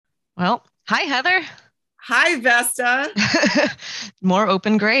Well, hi, Heather. Hi, Vesta. More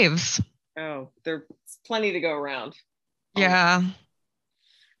open graves. Oh, there's plenty to go around. Oh, Yeah. How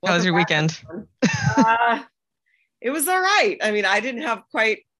was welcome your back, weekend? everyone. Uh, it was all right. I mean, I didn't have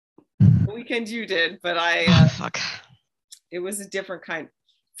quite the weekend you did, but Oh, fuck. it was a different kind.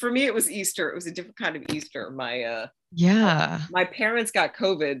 For me, it was Easter. It was a different kind of Easter. Yeah. My parents got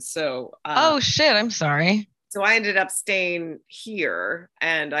COVID, Oh, shit. I'm sorry. so I ended up staying here,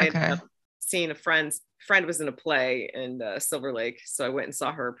 and I ended Okay. up seeing a friend was in a play in Silver Lake, so I went and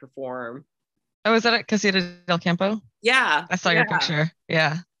saw her perform. Oh, is that at Casita del Campo? Yeah, I saw your yeah. picture.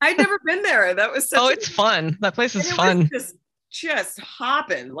 Yeah. I'd never been there. That was Oh, such a it's fun. That place and is it was fun. just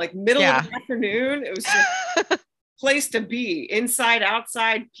hopping like middle of Yeah. the afternoon. It was just a place to be, inside,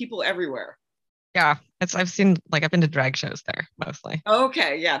 outside, people everywhere. Yeah. I've been to drag shows there mostly.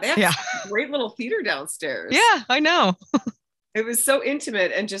 Okay, yeah, they have Yeah. a great little theater downstairs. Yeah, I know. It was so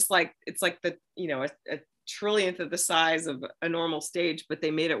intimate and just like it's like a trillionth of the size of a normal stage, but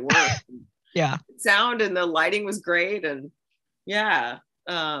they made it work. Yeah. Sound and the lighting was great, and yeah.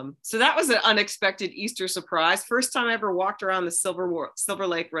 So that was an unexpected Easter surprise. First time I ever walked around the Silver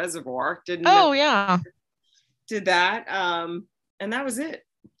Lake Reservoir. Didn't know Oh, yeah. did that. And that was it.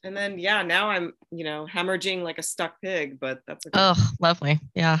 And then yeah, now I'm hemorrhaging like a stuck pig, but that's okay. Oh, lovely.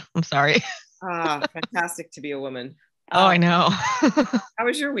 Yeah. I'm sorry. Fantastic to be a woman. Oh, Uh, I know. how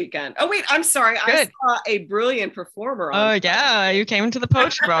was your weekend? Oh wait, I'm sorry. I Good. saw a brilliant performer on Oh, yeah. You came to the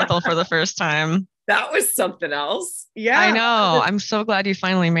poetry brothel for the first time. that was something else. I Yeah. know. I'm so glad you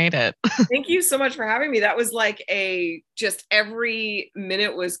finally made it. Thank you so much for having me. That was like a just every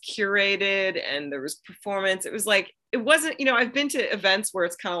minute was curated and there was performance. It was like it wasn't, I've been to events where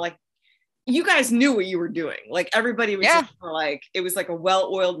it's kind of like you guys knew what you were doing. Like everybody was just Yeah, kind of like it was like a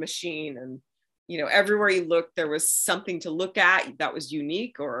well-oiled machine, and everywhere you looked there was something to look at that was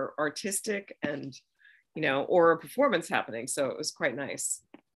unique or artistic, and or a performance happening. So it was quite nice.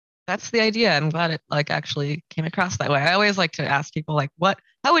 that's the idea. I'm glad it actually came across that way. I always like to ask people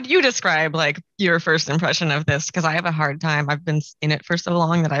how would you describe your first impression of this? Because I have a hard time. I've been in it for so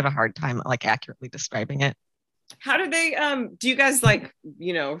long that I have a hard time accurately describing it. How do they do you guys like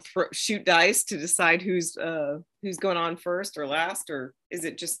shoot dice to decide who's going on first or last, or is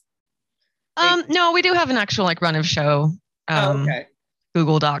it just they No, we do have an actual run of show, oh um, okay.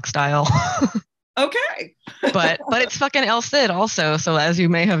 Google Doc style. Okay. But it's fucking El Cid also. So as you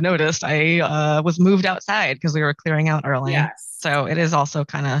may have noticed, I was moved outside because we were clearing out early. Yes. So it is also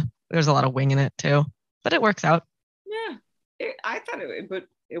kind of there's a lot of wing in it too, but it works out. Yeah, I thought but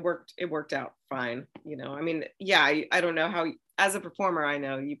it worked out fine. I mean, yeah, I don't know how, as a performer, I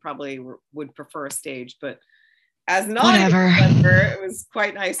know you probably would prefer a stage, but as an audience Whatever. member, it was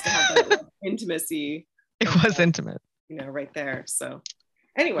quite nice to have that intimacy It of was intimate. right there. So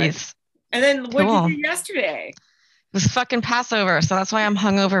anyway, Yes. and then what did you Cool. do It yesterday? was fucking Passover, so that's why I'm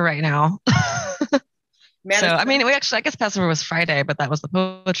hungover right now. So, Manage. I mean, I guess Passover was Friday, but that was the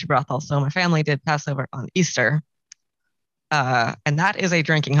poetry brothel. So my family did Passover on Easter, and that is a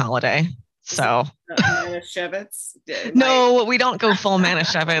drinking holiday. Is it So, Manischewitz? no, we don't go full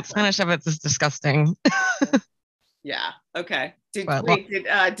Manischewitz. Manischewitz is disgusting. Yeah. Okay. But well,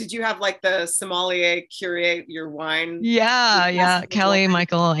 Did you have like the sommelier curate your wine? yeah, yeah. Kelly, Wine?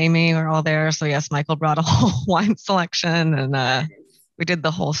 Michael, Amy were all there. So yes, Michael brought a whole wine selection, and we did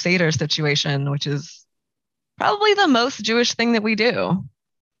the whole Seder situation, which is probably the most Jewish thing that we do.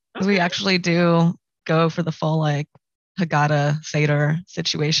 Because we Okay. actually do go for the full Haggadah Seder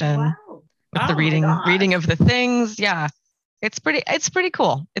situation Wow. with the Oh my reading gosh. of the things. Yeah, it's pretty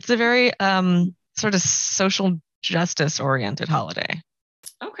cool. It's a very sort of social justice oriented holiday.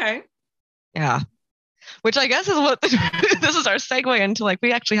 Okay. Yeah, which I guess is what this is our segue into.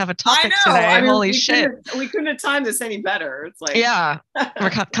 We actually have a I topic know. today. I mean, Holy shit! we couldn't have timed this any better. It's like, Yeah, we're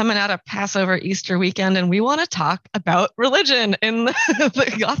coming out of Passover Easter weekend, and we want to talk about religion in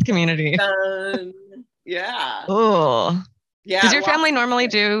the goth community. um, yeah, Oh, does yeah. your family Lots. normally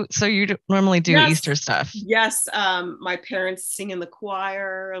do? So you normally do Easter Yes, stuff? yes. My parents sing in the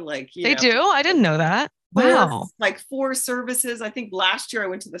choir. They do? I didn't know that. Wow. four services. I think last year I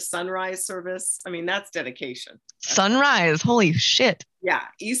went to the sunrise service. I mean, that's dedication. Sunrise. Holy shit. Yeah,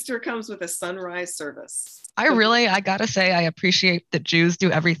 Easter comes with a sunrise service. I gotta say, I appreciate that Jews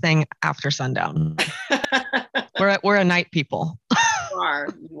do everything after sundown. We're a night people. You are.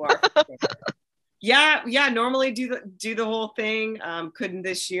 Yeah, yeah. Normally do the whole thing. Couldn't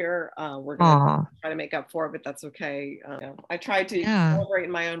this year. We're gonna Aw, try to make up for it, but that's okay. I tried to yeah. celebrate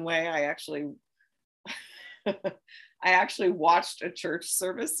in my own way. I actually watched a church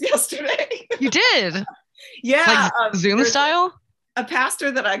service yesterday. You did? Yeah, Zoom style? a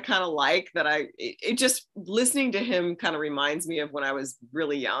pastor that I kind of like, that it just, listening to him kind of reminds me of when I was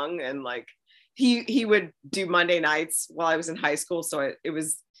really young, and like he would do Monday nights while I was in high school. So it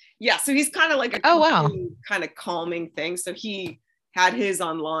was, yeah. So he's kind of like a Oh, wow. kind of calming thing. So he had his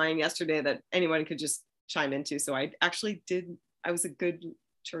online yesterday that anyone could just chime into. So I actually did. I was a good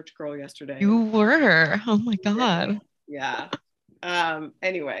church girl yesterday. You were. Oh my God. Yeah.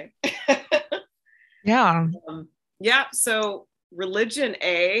 Anyway. Yeah. Yeah. So religion,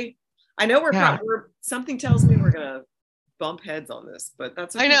 I know Yeah. we're something tells me we're gonna bump heads on this, but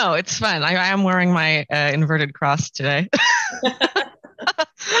that's okay. I know, it's fun. I am wearing my inverted cross today.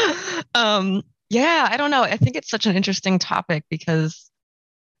 Yeah, I don't know. I think it's such an interesting topic because,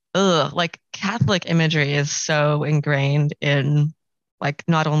 like Catholic imagery is so ingrained in like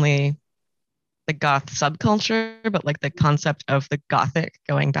not only the goth subculture, but like the concept of the gothic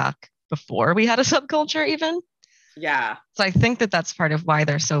going back before we had a subculture even. Yeah. So I think that that's part of why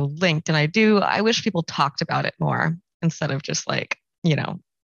they're so linked. And I wish people talked about it more instead of just like,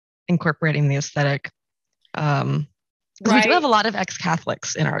 incorporating the aesthetic. Because we do have a lot of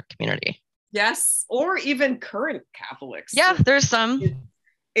ex-Catholics in our community. Yes, or even current Catholics. Yeah, there's some.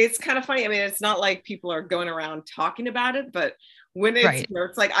 It's kind of funny. I mean, it's not like people are going around talking about it, but when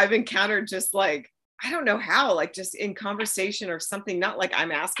it's like I've encountered just like, I don't know how, like just in conversation or something, not like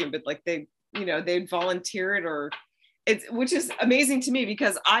I'm asking, but like they'd volunteer it, or which is amazing to me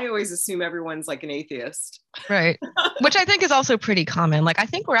because I always assume everyone's like an atheist. Right. Which I think is also pretty common. Like I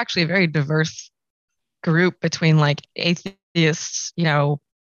think we're actually a very diverse group between like atheists,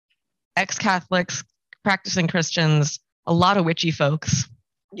 ex-Catholics, practicing Christians, a lot of witchy folks.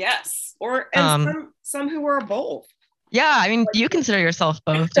 Yes. And some who are both. Yeah, I mean, you consider yourself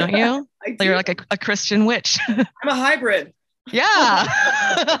both, don't you? I do. You're like a Christian witch. I'm a hybrid. Yeah.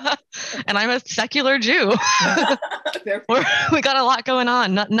 And I'm a secular Jew. We got a lot going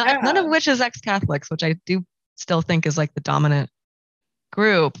on. None of which is ex-Catholics, which I do still think is like the dominant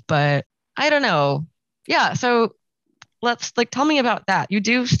group, but I don't know. Yeah, so let's like tell me about that. You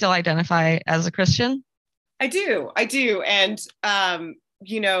do still identify as a Christian? I do. And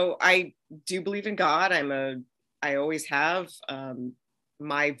I do believe in God. I always have.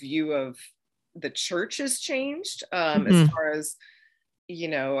 My view of the church has changed as far as,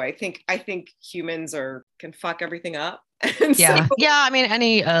 I think humans can fuck everything up. Yeah. I mean,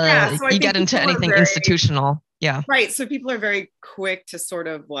 so you get into anything institutional. Yeah. Right. So people are very quick to sort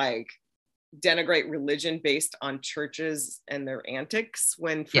of like denigrate religion based on churches and their antics,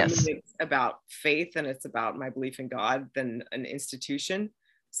 when for me it's about faith and it's about my belief in God than an institution.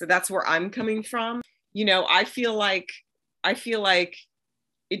 So that's where I'm coming from. I feel like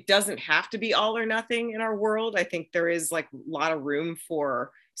it doesn't have to be all or nothing in our world. I think there is like a lot of room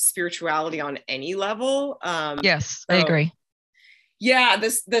for spirituality on any level. Yes, I agree. Yeah,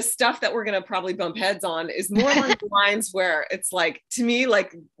 the stuff that we're gonna probably bump heads on is more along the lines where it's like, to me,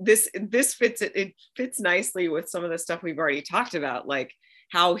 like this fits it fits nicely with some of the stuff we've already talked about, like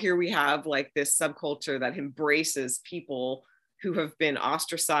how here we have like this subculture that embraces people who have been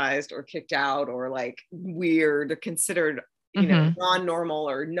ostracized or kicked out or like weird or considered, non-normal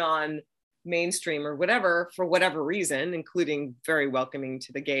or non-mainstream or whatever, for whatever reason, including very welcoming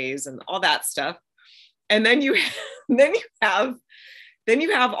to the gays and all that stuff. And then you have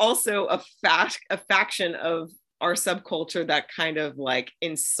also a faction of our subculture that kind of like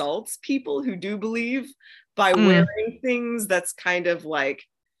insults people who do believe by wearing things that's kind of like,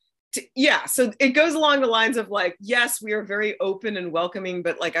 so it goes along the lines of like, yes, we are very open and welcoming,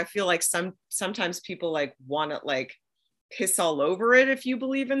 but like I feel like sometimes people like want to like piss all over it if you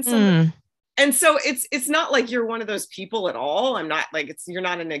believe in something. And so it's not like you're one of those people at all. I'm not like, you're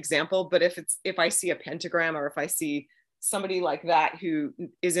not an example, but if I see a pentagram or if I see somebody like that who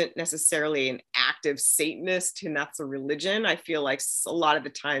isn't necessarily an active Satanist and that's a religion, I feel like a lot of the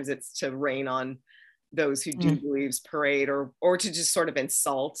times it's to rain on those who do believe, parade or to just sort of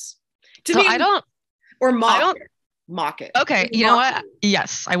insult. Mock it. Okay, you know what?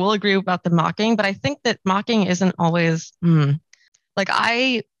 Yes, I will agree about the mocking, but I think that mocking isn't always like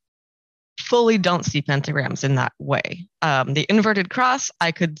I fully don't see pentagrams in that way. The inverted cross,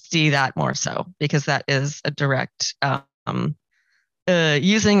 I could see that more so because that is a direct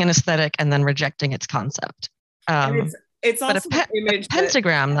using an aesthetic and then rejecting its concept. It's also but a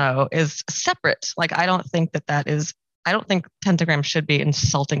pentagram though is separate. Like I don't think pentagrams should be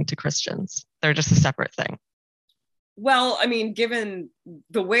insulting to Christians. They're just a separate thing. Well, I mean, given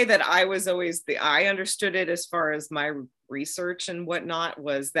the way that I understood it as far as my research and whatnot,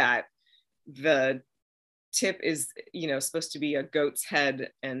 was that the tip is, supposed to be a goat's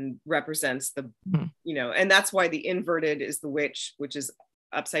head and represents the, and that's why the inverted is the witch, which is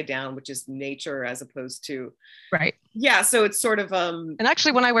upside down, which is nature, as opposed to right. Yeah, so it's sort of and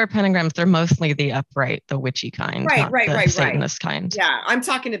actually when I wear pentagrams, they're mostly the upright, the witchy kind, not the Satanist kind. Yeah, I'm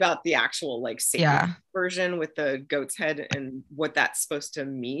talking about the actual like Satan version with the goat's head and what that's supposed to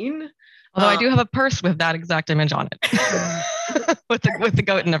mean. Although I do have a purse with that exact image on it. with the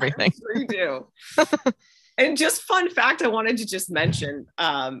goat and everything. Sure you do. And just fun fact I wanted to just mention,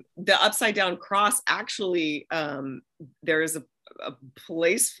 the upside down cross, actually, there is a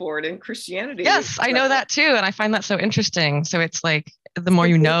place for it in Christianity. Yes, I know that too. And I find that so interesting. So it's like, the more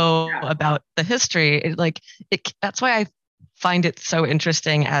you know about the history, that's why I find it so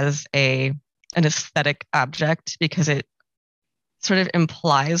interesting as an aesthetic object, because it sort of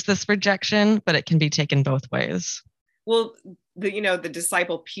implies this rejection, but it can be taken both ways. Well, the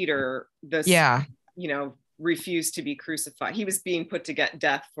disciple Peter, refused to be crucified. He was being put to get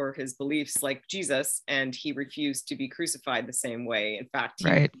death for his beliefs like Jesus, and he refused to be crucified the same way. In fact,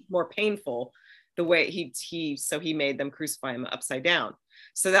 more painful the way he made them crucify him upside down.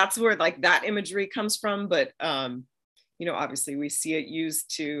 So that's where like that imagery comes from. But obviously we see it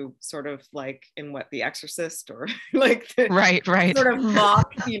used to sort of like in The Exorcist, or like right sort of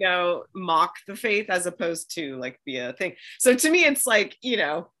mock the faith, as opposed to like be a thing. So to me, it's like,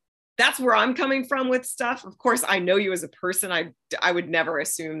 that's where I'm coming from with stuff. Of course, I know you as a person. I would never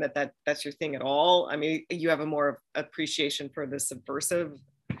assume that's your thing at all. I mean, you have a more appreciation for the subversive.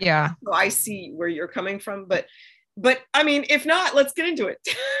 Yeah. So I see where you're coming from, but I mean, if not, let's get into it.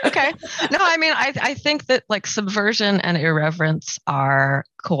 Okay. No, I mean, I think that like subversion and irreverence are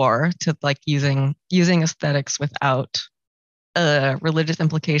core to like using aesthetics without a religious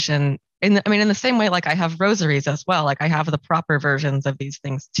implication. In the same way, like I have rosaries as well. Like I have the proper versions of these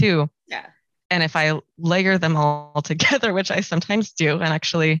things too. Yeah. And if I layer them all together, which I sometimes do, and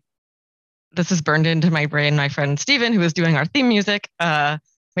actually this is burned into my brain. My friend Steven, who was doing our theme music,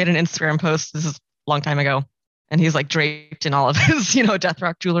 made an Instagram post. This is a long time ago. And he's like draped in all of his, death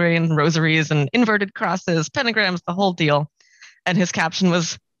rock jewelry and rosaries and inverted crosses, pentagrams, the whole deal. And his caption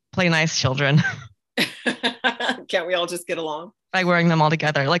was, "Play nice, children." Can't we all just get along? By wearing them all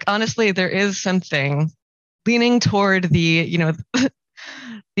together. Like, honestly, there is something leaning toward the,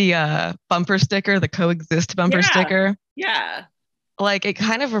 the bumper sticker, the Coexist bumper sticker. Yeah. Like, it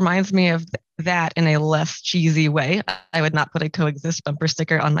kind of reminds me of that in a less cheesy way. I would not put a Coexist bumper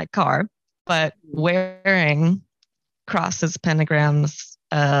sticker on my car, but wearing crosses, pentagrams,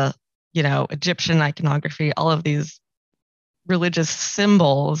 Egyptian iconography, all of these religious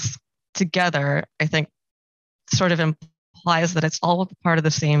symbols together, I think sort of implies that it's all part of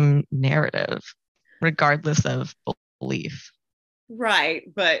the same narrative, regardless of belief. Right,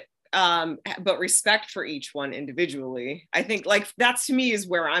 but respect for each one individually. I think like that to me is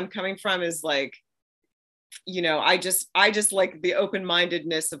where I'm coming from, is like, I just like the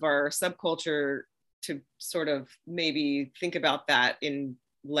open-mindedness of our subculture to sort of maybe think about that in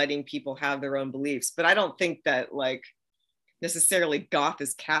letting people have their own beliefs. But I don't think that like necessarily goth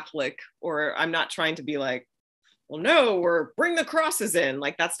is Catholic, or I'm not trying to be like, well, no, or bring the crosses in.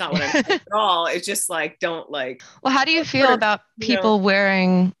 Like, that's not what I'm saying at all. It's just like, don't like. Well, how do you feel about people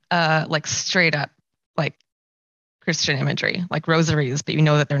wearing like straight up like Christian imagery, like rosaries, but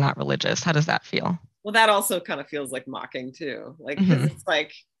that they're not religious? How does that feel? Well, that also kind of feels like mocking too. Like, because it's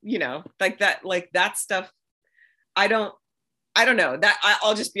like, like that stuff. I don't know that.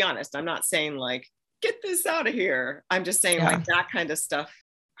 I'll just be honest. I'm not saying like, get this out of here. I'm just saying like that kind of stuff.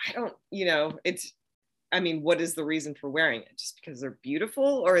 I don't, what is the reason for wearing it? Just because they're beautiful,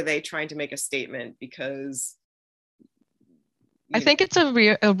 or are they trying to make a statement because? I think it's a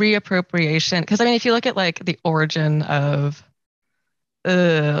reappropriation. Because if you look at like the origin of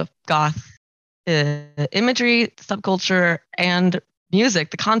goth imagery, subculture, and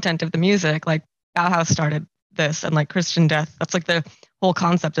music, the content of the music, like Bauhaus started this, and like Christian death. That's like the whole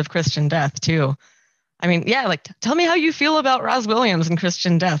concept of Christian death too. Like tell me how you feel about Roz Williams and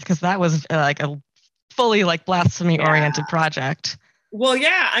Christian death, because that was like a fully like blasphemy oriented project. Well,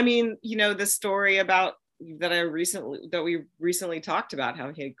 yeah, the story about that we recently talked about,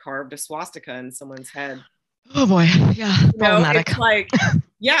 how he had carved a swastika in someone's head. Oh boy, yeah, problematic. It's like,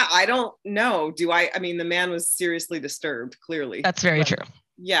 yeah, I don't know. The man was seriously disturbed, clearly. That's very true.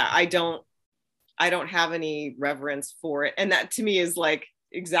 Yeah, I don't have any reverence for it. And that to me is like,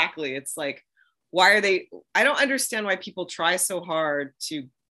 exactly, it's like, why are they, I don't understand why people try so hard to,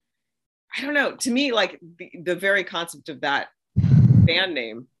 I don't know, to me, like the very concept of that band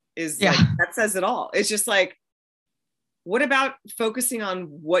name is like, that says it all. It's just like, what about focusing on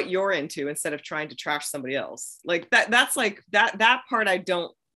what you're into instead of trying to trash somebody else? Like that's like that part I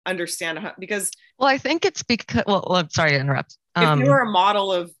don't understand because Well, I think it's because, well, I'm sorry to interrupt. if they were a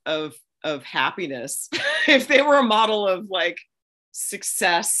model of happiness, if they were a model of like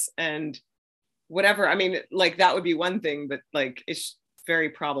success and whatever, I mean, like that would be one thing, but like it's very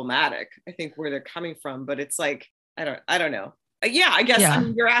problematic, I think, where they're coming from. But it's like, I don't know. Yeah, I guess, I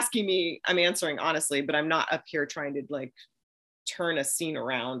mean, you're asking me, I'm answering honestly, but I'm not up here trying to like turn a scene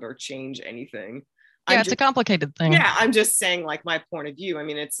around or change anything. Yeah, it's a complicated thing. Yeah, I'm just saying like my point of view. I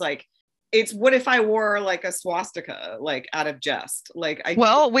mean, it's like, it's what if I wore like a swastika, like out of jest? Like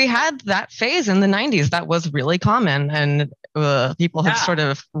well, we had that phase in the 90s that was really common, and people have sort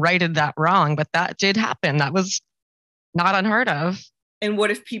of righted that wrong, but that did happen. That was not unheard of. And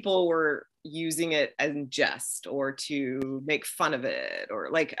what if people were using it as jest or to make fun of it, or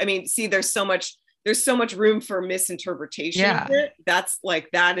like, I mean, see, there's so much room for misinterpretation of it. That's like,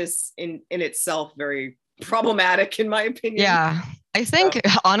 that is in itself very problematic in my opinion. Yeah, I think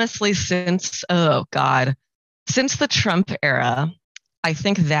honestly, since the Trump era, I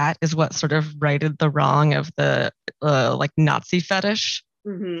think that is what sort of righted the wrong of the like Nazi fetish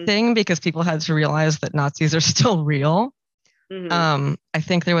thing, because people had to realize that Nazis are still real. I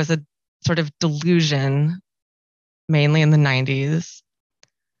think there was a sort of delusion, mainly in the 90s,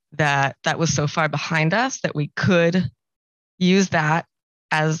 that was so far behind us that we could use that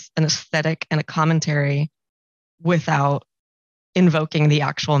as an aesthetic and a commentary without invoking the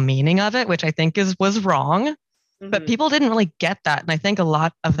actual meaning of it, which I think was wrong. But people didn't really get that. And I think a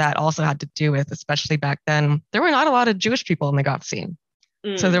lot of that also had to do with, especially back then, there were not a lot of Jewish people in the goth scene.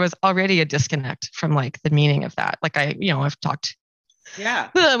 So there was already a disconnect from like the meaning of that. Like I've talked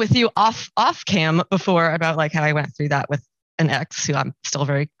with you off cam before about like how I went through that with an ex who I'm still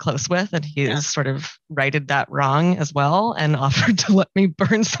very close with, and he's sort of righted that wrong as well and offered to let me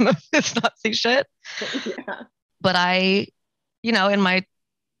burn some of his Nazi shit. But I, in my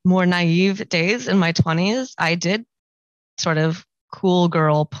more naive days in my 20s, I did sort of cool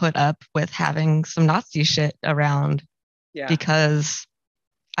girl put up with having some Nazi shit around because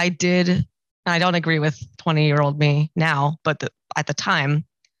I don't agree with 20-year-old me now, but at the time,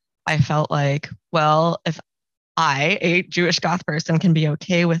 I felt like, well, if I, a Jewish goth person, can be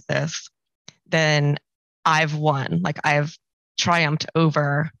okay with this, then I've won. Like I've triumphed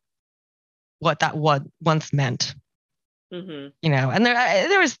over what that once meant. And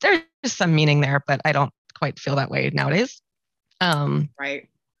there's some meaning there, but I don't quite feel that way nowadays. Right.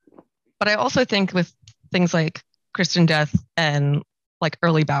 But I also think with things like Christian Death and like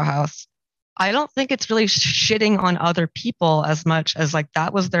early Bauhaus, I don't think it's really shitting on other people as much as like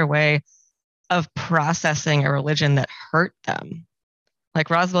that was their way of processing a religion that hurt them. Like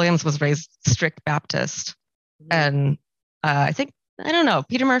Roz Williams was raised strict Baptist, and I don't know,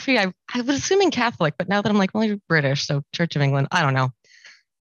 Peter Murphy, I was assuming Catholic, but now that I'm like, well, you're British, so Church of England, I don't know.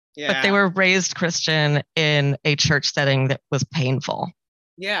 Yeah. But they were raised Christian in a church setting that was painful.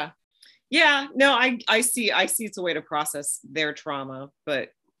 Yeah. Yeah. No, I see it's a way to process their trauma, but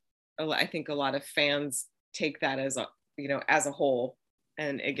I think a lot of fans take that as a whole,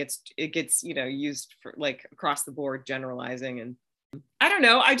 and it gets used for like across the board generalizing. And I don't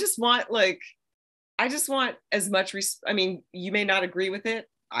know, I just want as much I mean, you may not agree with it,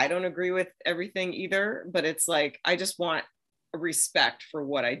 I don't agree with everything either, but it's like I just want a respect for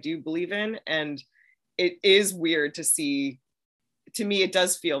what I do believe in. And it is weird to see, to me it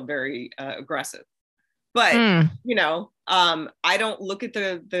does feel very aggressive, but I don't look at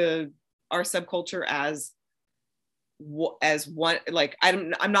our subculture as one, like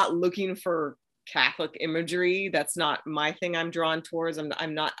I'm not looking for Catholic imagery. That's not my thing I'm drawn towards.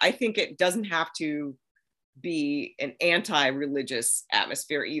 I'm not, I think it doesn't have to be an anti-religious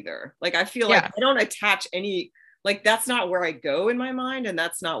atmosphere either. Like I feel like I don't attach any, like that's not where I go in my mind, and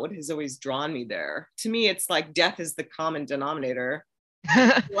that's not what has always drawn me there. To me, it's like death is the common denominator.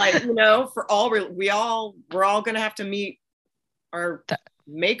 Like, for we're all gonna have to meet our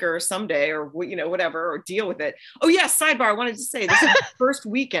maker someday, or whatever, or deal with it. Oh yeah, sidebar, I wanted to say this is the first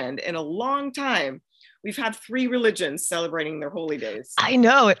weekend in a long time we've had 3 religions celebrating their holy days. I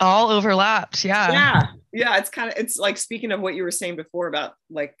know, it all overlapped. Yeah, it's like, speaking of what you were saying before about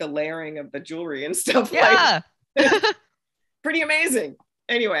like the layering of the jewelry and stuff, like pretty amazing.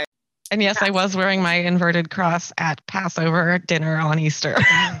 Anyway, and yes, I was wearing my inverted cross at Passover dinner on Easter.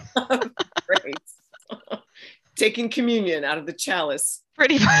 Great. Taking communion out of the chalice.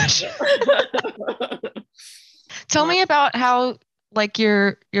 Pretty much. Tell me about how like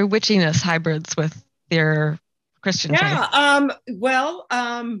your witchiness hybrids with your Christian faith. Well,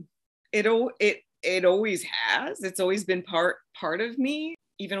 It always has. It's always been part of me,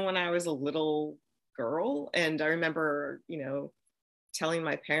 even when I was a little girl. And I remember, telling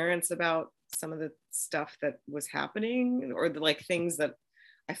my parents about some of the stuff that was happening, or the like things that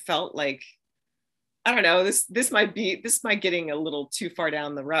I felt like, I don't know, this might getting a little too far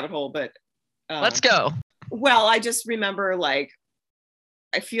down the rabbit hole, but let's go. Well, I just remember, like,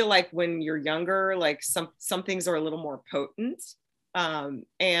 I feel like when you're younger, like some things are a little more potent.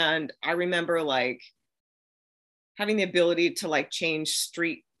 And I remember like having the ability to like change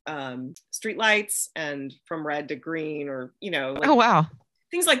street lights and from red to green, or like, oh wow,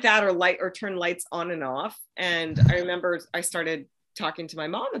 things like that, or turn lights on and off. And I remember I started talking to my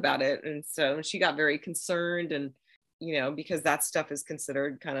mom about it, and so she got very concerned, and because that stuff is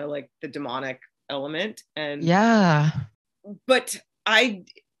considered kind of like the demonic element. And yeah, but I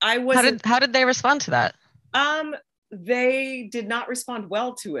wasn't. How did they respond to that? They did not respond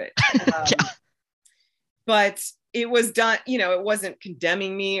well to it. Yeah. But it was done, it wasn't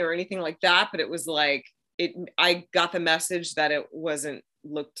condemning me or anything like that, but it was like, I got the message that it wasn't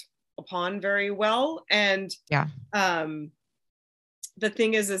looked upon very well. And yeah, the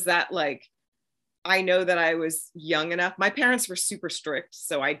thing is that, like, I know that I was young enough. My parents were super strict,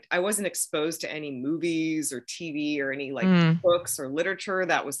 so I wasn't exposed to any movies or TV or any like books or literature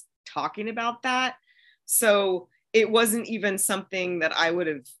that was talking about that. So it wasn't even something that I would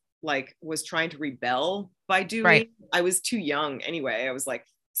have like was trying to rebel by doing. Right. I was too young anyway. I was like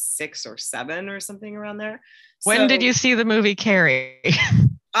 6 or 7 or something around there. When did you see the movie Carrie?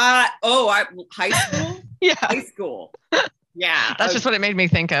 High school. Yeah, high school. Yeah, that's just what it made me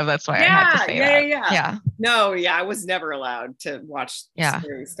think of. That's why I had to say that. Yeah. No, yeah, I was never allowed to watch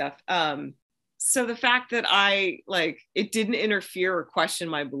scary stuff. So the fact that it didn't interfere or question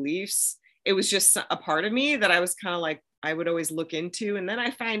my beliefs, it was just a part of me that I was kind of like, I would always look into. And then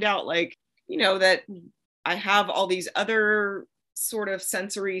I find out, like, that I have all these other sort of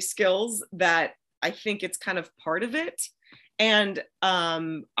sensory skills that I think it's kind of part of it. And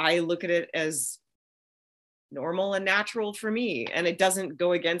I look at it as normal and natural for me. And it doesn't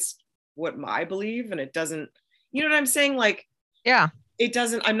go against what I believe. And it doesn't, you know what I'm saying? Like, yeah, it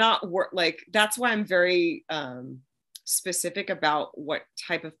doesn't, I'm not like, that's why I'm very specific about what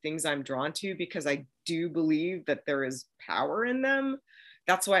type of things I'm drawn to, because I do believe that there is power in them.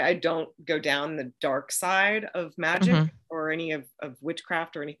 That's why I don't go down the dark side of magic or any of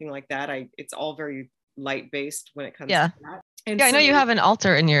witchcraft or anything like that. It's all very light based when it comes to that. And I know you have an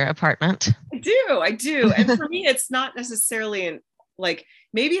altar in your apartment. I do. And for me, it's not necessarily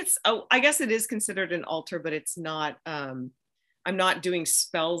maybe it's, I guess it is considered an altar, but it's not, I'm not doing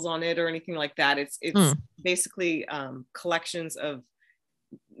spells on it or anything like that. It's basically collections of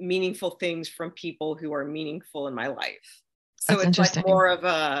meaningful things from people who are meaningful in my life. So it's like more of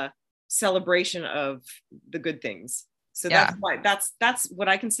a celebration of the good things. So that's why that's what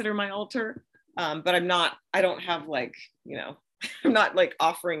I consider my altar. But I don't have like, I'm not like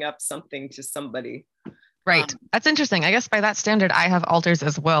offering up something to somebody. Right. That's interesting. I guess by that standard, I have altars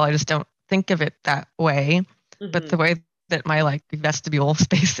as well. I just don't think of it that way. But the way that my like vestibule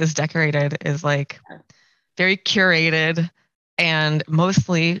space is decorated is like very curated, and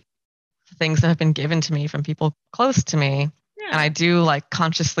mostly things that have been given to me from people close to me. And I do like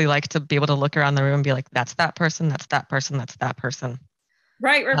consciously like to be able to look around the room and be like, that's that person, that's that person, that's that person.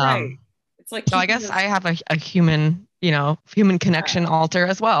 Right. It's like, so I guess I have a human, human connection altar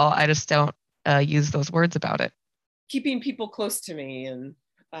as well. I just don't use those words about it. Keeping people close to me. And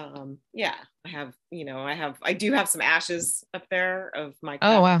I do have some ashes up there of my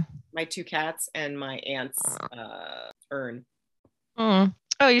cat, wow, my 2 cats and my aunt's urn.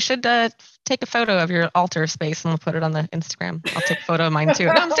 Oh, you should take a photo of your altar space and we'll put it on the Instagram. I'll take a photo of mine too.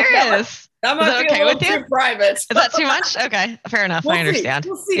 No, I'm serious. That might be a little too private. Is that too much? Okay, fair enough. I understand.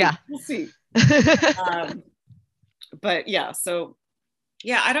 We'll see. Yeah. We'll see. But yeah, so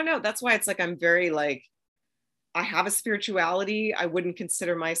yeah, I don't know. That's why it's like, I'm very like, I have a spirituality. I wouldn't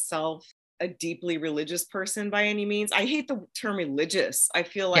consider myself a deeply religious person by any means. I hate the term religious. I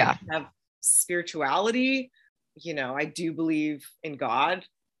feel like I have spirituality. I do believe in God.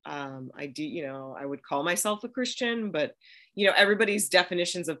 I do, I would call myself a Christian, but everybody's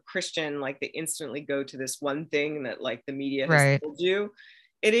definitions of Christian, like they instantly go to this one thing that like the media has told you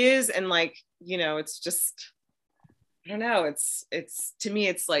it is. And like, it's just, I don't know. It's to me,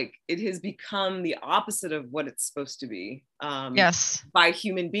 it's like, it has become the opposite of what it's supposed to be. By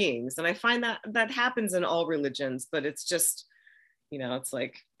human beings. And I find that happens in all religions, but it's just, it's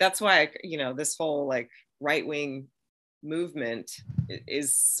like, that's why, this whole like right-wing movement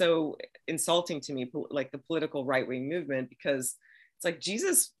is so insulting to me, like the political right-wing movement, because it's like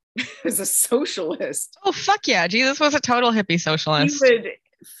Jesus as a socialist. Oh, fuck yeah. Jesus was a total hippie socialist.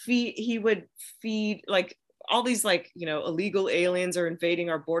 He would feed like all these like, you know, illegal aliens are invading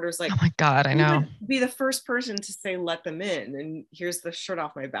our borders. Like, Oh my God, I he know. would be the first person to say, let them in. And here's the shirt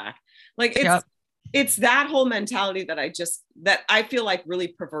off my back. Like Yep. it's that whole mentality that I feel like really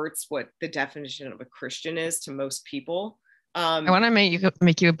perverts what the definition of a Christian is to most people. I want to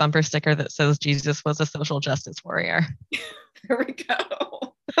make you a bumper sticker that says Jesus was a social justice warrior. There we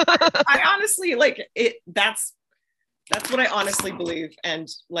go. I honestly like it. That's what I honestly believe. And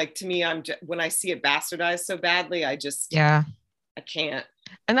like, to me, when I see it bastardized so badly, I can't.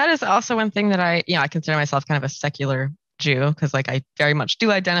 And that is also one thing that I consider myself kind of a secular Jew, because like I very much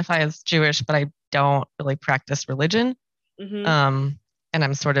do identify as Jewish, but I don't really practice religion. Mm-hmm. And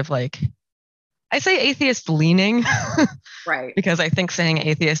I'm sort of like, I say atheist leaning, right? Because I think saying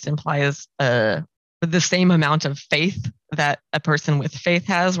atheist implies the same amount of faith that a person with faith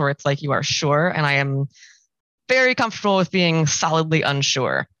has, where it's like you are sure, and I am very comfortable with being solidly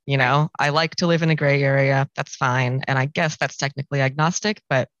unsure. You know, I like to live in a gray area. That's fine. And I guess that's technically agnostic,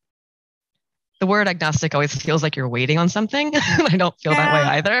 but the word agnostic always feels like you're waiting on something. I don't feel that way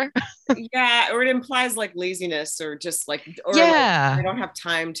either. Yeah. Or it implies like laziness or just like, or like I don't have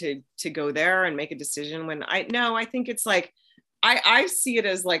time to go there and make a decision when I think it's like, I see it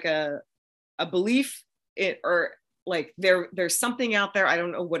as like a belief or like there's something out there. I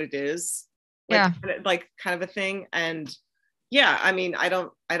don't know what it is. Like kind of a thing. And yeah, I mean, I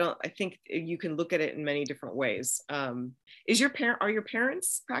think you can look at it in many different ways. Are your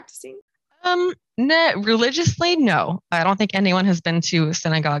parents practicing? No, religiously, no. I don't think anyone has been to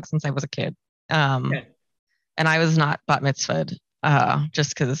synagogue since I was a kid. And I was not bat mitzvahed,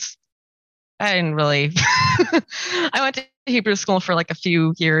 just because I didn't really. I went to Hebrew school for like a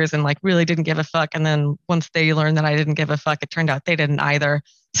few years and like really didn't give a fuck. And then once they learned that I didn't give a fuck, it turned out they didn't either.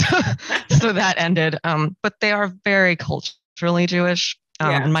 So that ended. But they are very culturally Jewish.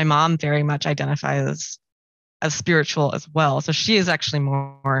 And my mom very much identifies as spiritual as well. So she is actually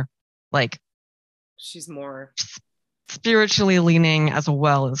more like, she's more spiritually leaning as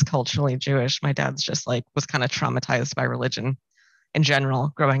well as culturally Jewish. My dad's just like was kind of traumatized by religion in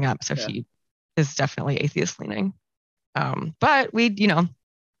general growing up. So he is definitely atheist leaning. But we,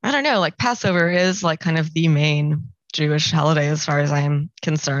 I don't know, like Passover is like kind of the main Jewish holiday as far as I am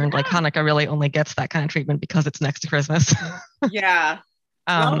concerned. Like Hanukkah really only gets that kind of treatment because it's next to Christmas. Yeah.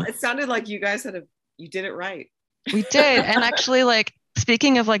 Well, it sounded like you guys you did it right. We did. And actually, like,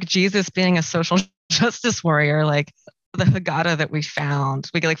 speaking of like Jesus being a social justice warrior, like the Haggadah that we found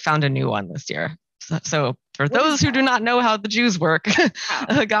a new one this year. So for those who do not know how the Jews work,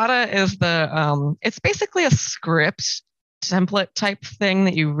 Haggadah is it's basically a script template type thing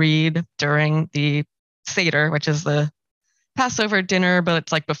that you read during the Seder, which is the Passover dinner, but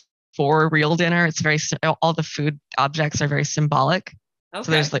it's like before real dinner. It's all the food objects are very symbolic. Okay.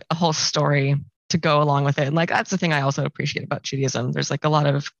 So there's like a whole story to go along with it. And like, that's the thing I also appreciate about Judaism. There's like a lot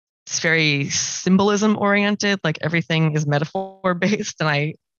of, it's very symbolism oriented. Like everything is metaphor based.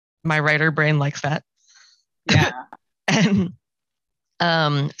 And my writer brain likes that. Yeah. And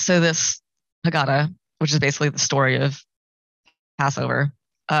so this Haggadah, which is basically the story of Passover,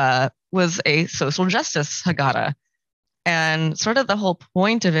 was a social justice Haggadah. And sort of the whole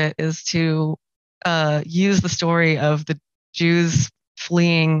point of it is to use the story of the Jews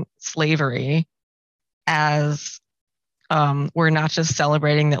fleeing slavery as we're not just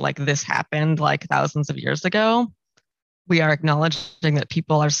celebrating that like this happened like thousands of years ago. We are acknowledging that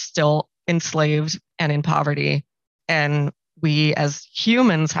people are still enslaved and in poverty, and we as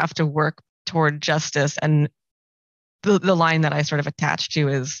humans have to work toward justice. And the line that I sort of attached to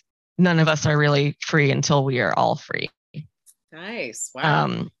is none of us are really free until we are all free. Nice.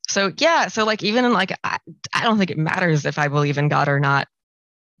 Wow. So like even in like I don't think it matters if I believe in God or not.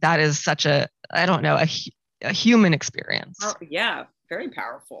 That is such a human experience. Oh, yeah, very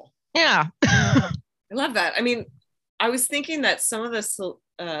powerful. Yeah. I love that. I mean, I was thinking that some of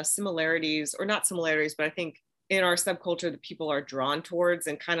the similarities, or not similarities, but I think in our subculture that people are drawn towards,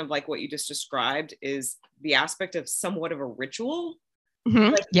 and kind of like what you just described, is the aspect of somewhat of a ritual.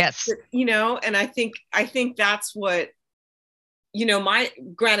 Mm-hmm. Like, yes. And I think that's what,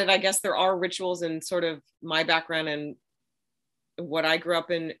 granted, I guess there are rituals in sort of my background and what I grew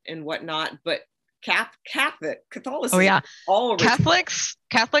up in and whatnot, but Catholicism. Oh yeah, all Catholics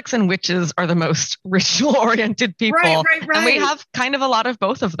and witches are the most ritual-oriented people, right. And we have kind of a lot of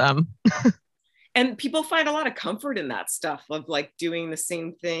both of them. And people find a lot of comfort in that stuff of like doing the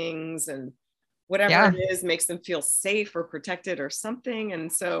same things and whatever it is makes them feel safe or protected or something.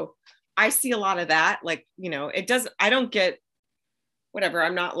 And so I see a lot of that. Like, it does. I don't get whatever.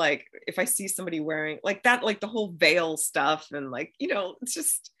 I'm not like, if I see somebody wearing like that, like the whole veil stuff and like, it's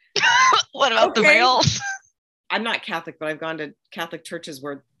just. What about the veils? I'm not Catholic, but I've gone to Catholic churches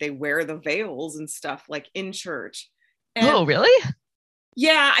where they wear the veils and stuff like in church. And oh, really?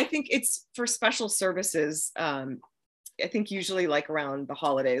 Yeah, I think it's for special services. I think usually like around the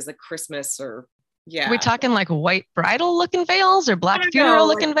holidays, like Christmas or yeah. Are we talking like white bridal looking veils or black funeral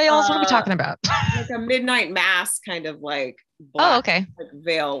looking veils? What are we talking about? Like a midnight mass kind of like black, okay. Like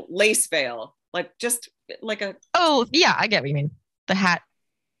veil, lace veil, like just like a. Oh yeah, I get what you mean. The hat.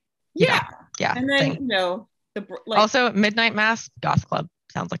 Yeah. Yeah. And then also midnight mass, goth club.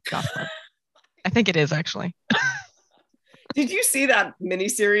 Sounds like goth club. I think it is actually. Did you see that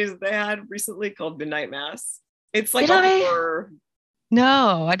miniseries they had recently called Midnight Mass? It's like a horror.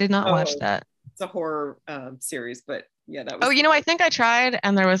 No, I did not watch that. It's a horror series, but yeah, that was. Oh, I think I tried,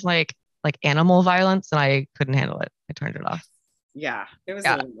 and there was like animal violence, and I couldn't handle it. I turned it off. Yeah, it was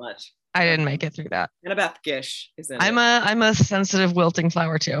a little much. I didn't make it through that. Annabeth Gish is in it. I'm a sensitive wilting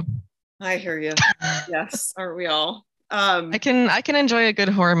flower too. I hear you. Yes, aren't we all? I can enjoy a good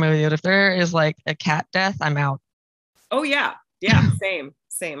horror movie, but if there is like a cat death, I'm out. Oh yeah, same.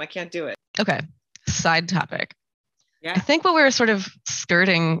 I can't do it. Okay, side topic. Yeah. I think what we're sort of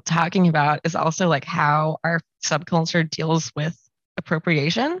talking about is also like how our subculture deals with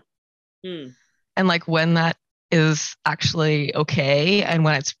appropriation, and like when that is actually okay and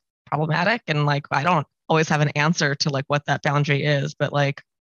when it's problematic. And like I don't always have an answer to like what that boundary is, but like,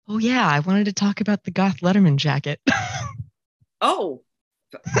 oh yeah, I wanted to talk about the goth letterman jacket. Oh,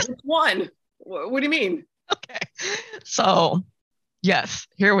 which one? What do you mean? Okay. So, yes,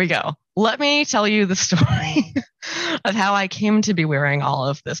 here we go. Let me tell you the story of how I came to be wearing all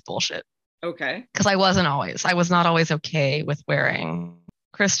of this bullshit. Okay. Because I was not always okay with wearing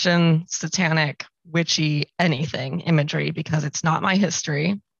Christian, satanic, witchy, anything imagery because it's not my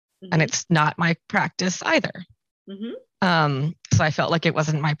history and it's not my practice either. So I felt like it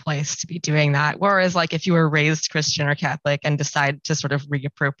wasn't my place to be doing that. Whereas like if you were raised Christian or Catholic and decide to sort of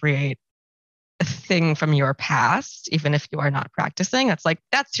reappropriate a thing from your past, even if you are not practicing,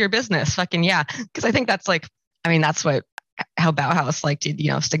 that's your business. Fucking yeah. Because I think that's like, I mean, that's how Bauhaus like did,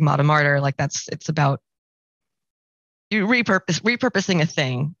 Stigmata Martyr. Like it's about you repurposing a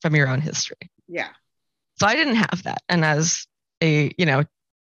thing from your own history. Yeah. So I didn't have that. And as a,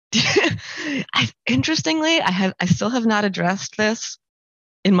 interestingly, I still have not addressed this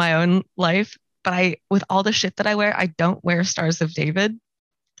in my own life, but with all the shit that I wear, I don't wear Stars of David.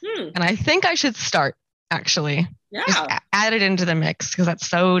 And I think I should start actually. Yeah. Just add it into the mix because that's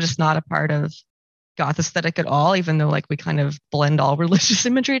so just not a part of goth aesthetic at all, even though like we kind of blend all religious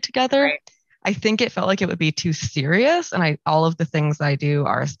imagery together. Right. I think it felt like it would be too serious. And all of the things I do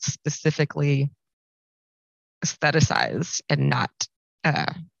are specifically aestheticized and not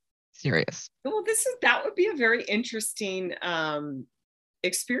serious. Well, that would be a very interesting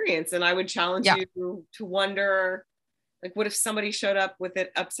experience. And I would challenge you to wonder, like, what if somebody showed up with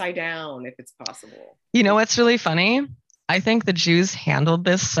it upside down, if it's possible? You know what's really funny? I think the Jews handled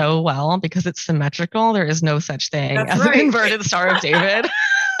this so well because it's symmetrical. There is no such thing as an inverted Star of David.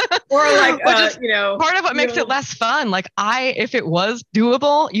 Or like, part of what makes it less fun. Like if it was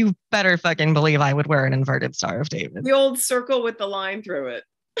doable, you better fucking believe I would wear an inverted Star of David. The old circle with the line through it.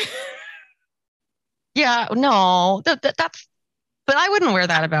 Yeah, no, that's, but I wouldn't wear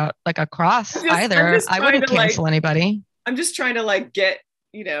that about like a cross either. I wouldn't cancel anybody. I'm just trying to like get,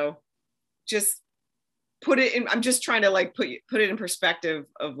 just put it in. I'm just trying to like put it in perspective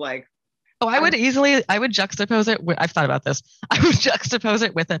of like. Oh, I would juxtapose it. I've thought about this. I would juxtapose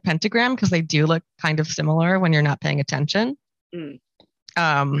it with a pentagram because they do look kind of similar when you're not paying attention.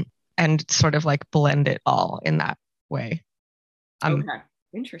 And sort of like blend it all in that way. Okay,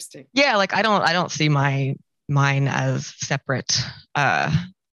 interesting. Yeah, like I don't see mine as separate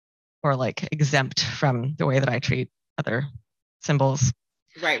or like exempt from the way that I treat other symbols.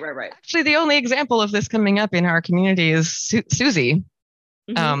 Right. Actually, the only example of this coming up in our community is Susie.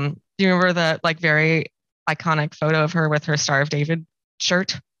 Do you remember the like very iconic photo of her with her Star of David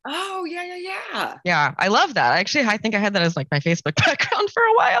shirt? Oh, yeah. Yeah, I love that. I think I had that as like my Facebook background for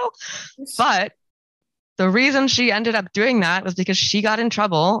a while. But the reason she ended up doing that was because she got in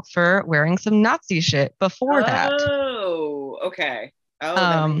trouble for wearing some Nazi shit before that. Oh, okay. Oh,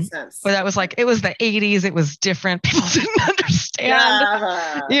 that makes sense. But that was like, it was the 80s. It was different. People didn't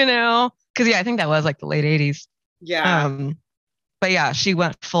understand, because I think that was like the late 80s. Yeah. But yeah, she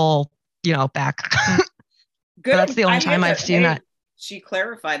went full, back. Good. That's the only time I've seen that. She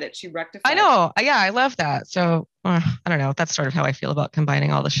clarified it. She rectified. I know. Yeah, I love that. So I don't know. That's sort of how I feel about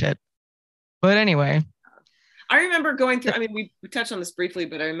combining all the shit. But anyway, I remember going through, I mean, we touched on this briefly,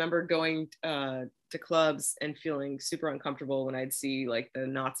 but I remember going to clubs and feeling super uncomfortable when I'd see like the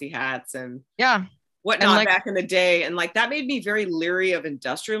Nazi hats and Yeah. whatnot And like, back in the day. And like that made me very leery of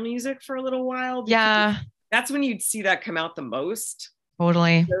industrial music for a little while. Yeah, That's when you'd see that come out the most.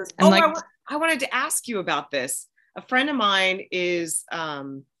 totally. Because, And like, I wanted to ask you about this. A friend of mine is,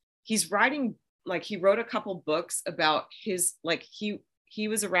 he's writing, like he wrote a couple books about his, like he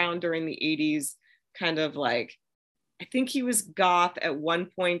was around during the 80s, kind of like, I think he was goth at one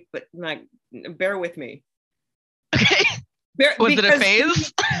point, but like, bear with me. okay. Was it a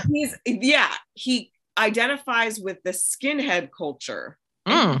phase? He identifies with the skinhead culture.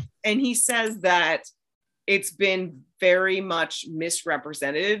 Mm. And he says that it's been very much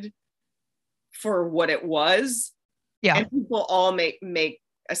misrepresented for what it was. Yeah. And people all make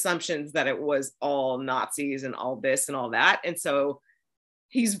assumptions that it was all Nazis and all this and all that. And so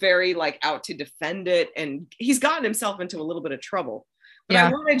he's very like out to defend it, and he's gotten himself into a little bit of trouble. But I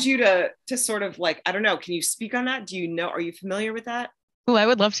wanted you to sort of like, I don't know, can you speak on that? Do you know, are you familiar with that? Oh, I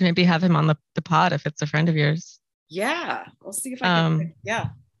would love to maybe have him on the pod if it's a friend of yours. Yeah, we'll see if I can. Yeah.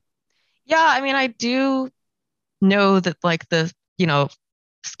 I mean, I do know that like the,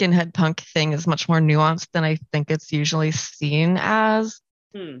 skinhead punk thing is much more nuanced than I think it's usually seen as.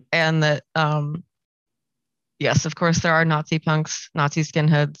 And that, yes, of course, there are Nazi punks, Nazi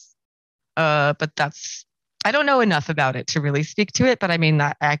skinheads, but I don't know enough about it to really speak to it. But I mean,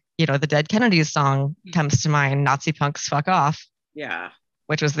 that, the Dead Kennedys song comes to mind, Nazi punks fuck off. Yeah.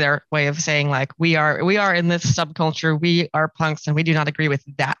 Which was their way of saying like, we are in this subculture, we are punks, and we do not agree with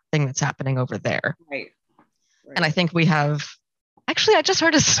that thing that's happening over there. Right. And I think we have, actually, I just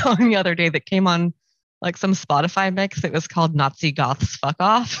heard a song the other day that came on like some Spotify mix. It was called Nazi Goths Fuck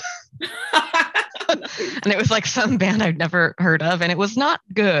Off. And it was like some band I'd never heard of, and it was not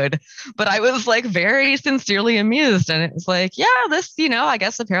good, but I was like very sincerely amused. And it was like, yeah, this, I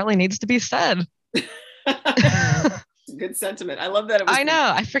guess apparently needs to be said. Good sentiment. I love that. It was I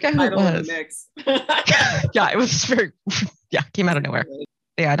know. I forget who it was. Mix. Yeah, it was very, came out of nowhere.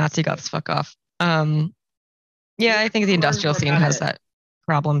 Yeah, Nazi Goths Fuck Off. Yeah, I think the industrial scene has that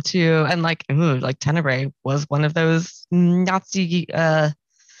problem too. And like Tenebrae was one of those Nazi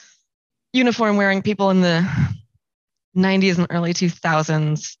uniform wearing people in the 90s and early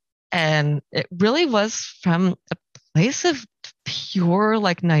 2000s. And it really was from a place of pure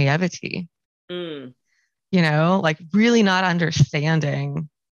like naivety. Like really not understanding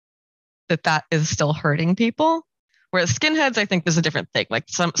that is still hurting people. Whereas skinheads, I think, is a different thing. Like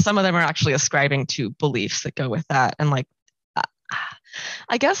some of them are actually ascribing to beliefs that go with that. And like,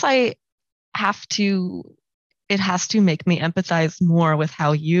 I guess it has to make me empathize more with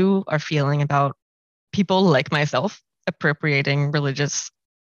how you are feeling about people like myself appropriating religious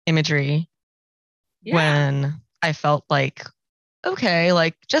imagery when I felt like, okay,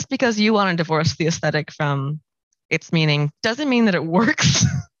 like just because you want to divorce the aesthetic from its meaning doesn't mean that it works.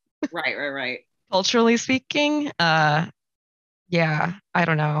 Right. Culturally speaking, I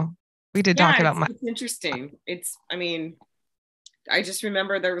don't know. We did talk about it's interesting. I mean, I just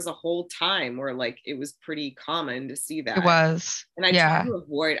remember there was a whole time where like it was pretty common to see that. It was. And I tried to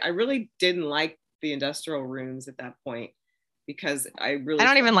avoid. I really didn't like the industrial rooms at that point because I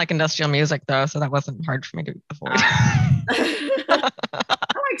don't even like industrial music though, so that wasn't hard for me to avoid. I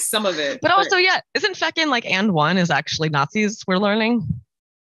like some of it. But also, isn't feckin' like and one is actually Nazis, we're learning?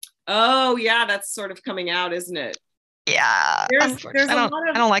 Oh yeah, that's sort of coming out, isn't it? Yeah. There's I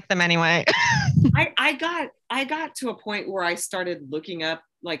don't like them anyway. I got to a point where I started looking up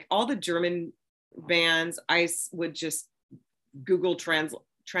like all the German bands. I would just Google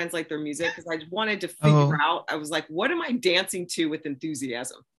translate their music because I wanted to figure out. I was like, what am I dancing to with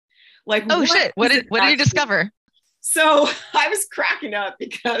enthusiasm? Like, shit! What did you discover? So I was cracking up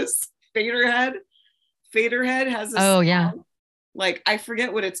because Faderhead has a song, like I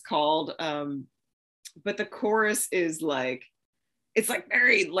forget what it's called, but the chorus is like, it's like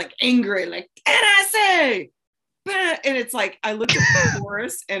very like angry, like, and I say, and it's like I looked at the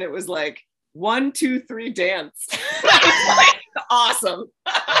chorus and it was like 1, 2, 3 dance. Like, awesome.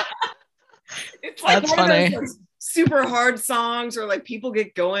 It's like that's one funny. of those like, super hard songs or like people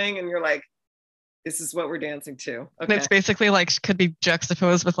get going and you're like, this is what we're dancing to. Okay. It's basically like could be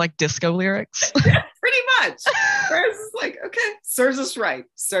juxtaposed with like disco lyrics. Yeah, pretty much. Whereas it's like, okay, serves us right.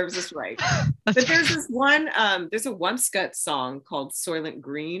 But there's this one, there's a Wumpscut song called Soylent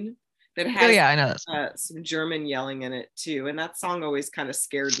Green that has I know that some German yelling in it too. And that song always kind of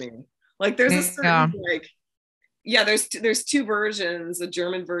scared me. Like there's a certain like, there's 2 versions, a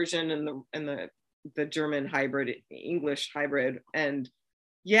German version and the German hybrid, English hybrid. And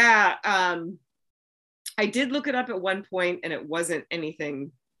I did look it up at one point, and it wasn't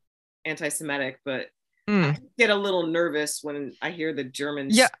anything anti-Semitic, but I get a little nervous when I hear the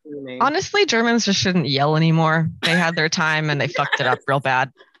Germans screaming. Honestly, Germans just shouldn't yell anymore. They had their time and they fucked it up real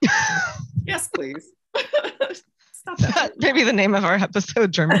bad. Yes, please. Stop that. Maybe the name of our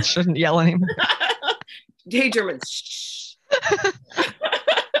episode, Germans shouldn't yell anymore. Hey, Germans. Shh.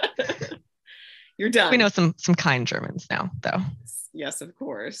 You're done. We know some kind Germans now, though. Yes, of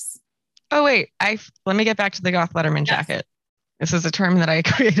course. Oh, wait. Let me get back to the goth letterman jacket. This is a term that I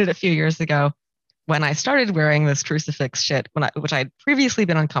created a few years ago when I started wearing this crucifix shit, which I'd previously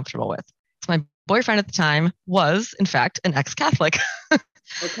been uncomfortable with. So my boyfriend at the time was, in fact, an ex-Catholic.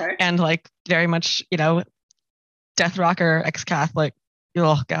 Okay. And like very much, death rocker, ex-Catholic,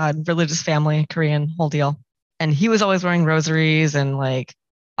 oh God, religious family, Korean, whole deal. And he was always wearing rosaries and like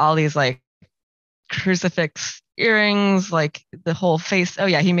all these like crucifix earrings, like the whole face. Oh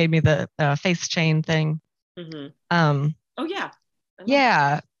yeah, he made me the face chain thing. Mm-hmm. Oh yeah.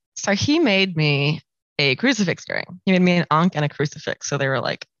 Yeah. So he made me a crucifix earring. He made me an ankh and a crucifix. So they were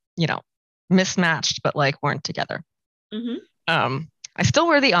like, mismatched, but like weren't together. Mm-hmm. I still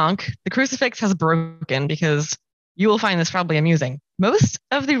wear the ankh. The crucifix has broken because you will find this probably amusing. Most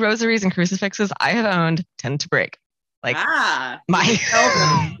of the rosaries and crucifixes I have owned tend to break. Like my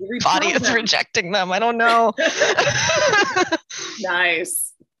body is rejecting them. I don't know.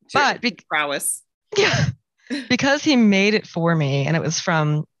 Nice. But prowess. Yeah. Because he made it for me, and it was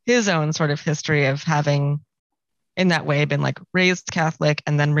from his own sort of history of having in that way been like raised Catholic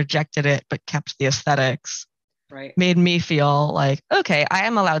and then rejected it but kept the aesthetics. Right. Made me feel like, okay, I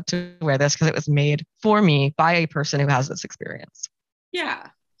am allowed to wear this because it was made for me by a person who has this experience. Yeah.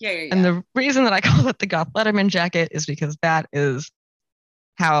 And the reason that I call it the goth letterman jacket is because that is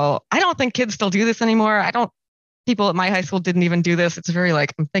how I don't think kids still do this anymore. People at my high school didn't even do this. It's very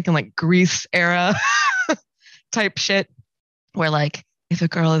like, I'm thinking like Grease era type shit where like if a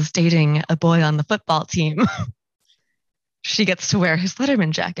girl is dating a boy on the football team, she gets to wear his letterman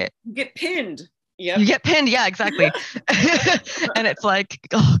jacket. You get pinned. Yep. You get pinned. Yeah, exactly. And it's like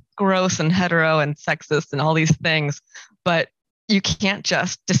gross and hetero and sexist and all these things. But you can't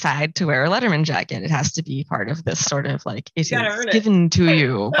just decide to wear a letterman jacket. It has to be part of this sort of like, it is given to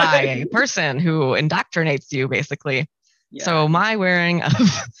you by a person who indoctrinates you, basically. Yeah. So my wearing of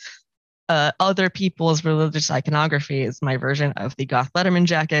other people's religious iconography is my version of the goth letterman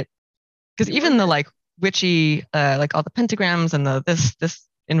jacket. Because even the like witchy, like all the pentagrams and this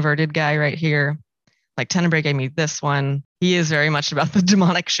inverted guy right here, like Tenebrae gave me this one. He is very much about the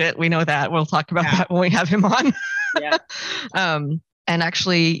demonic shit. We know that. We'll talk about that when we have him on. Yeah. And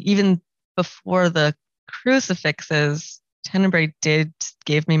actually, even before the crucifixes, Tenebrae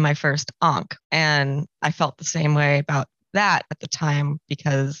gave me my first ankh. And I felt the same way about that at the time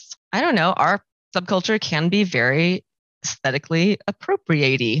because, I don't know, our subculture can be very aesthetically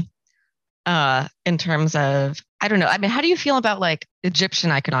appropriate-y. In terms of, I don't know. I mean, how do you feel about like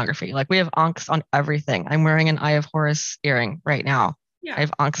Egyptian iconography? Like we have ankhs on everything. I'm wearing an Eye of Horus earring right now. Yeah. I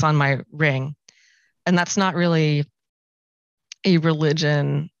have ankhs on my ring. And that's not really a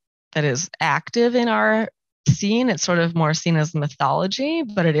religion that is active in our scene. It's sort of more seen as mythology,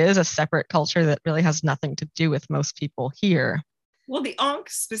 but it is a separate culture that really has nothing to do with most people here. Well, the ankh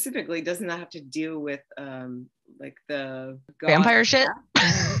specifically doesn't have to deal with like the vampire shit.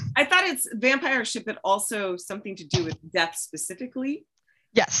 I thought it's vampire shit, but also something to do with death specifically.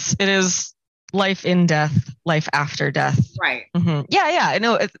 Yes, it is life in death, life after death. Right. Mm-hmm. Yeah. I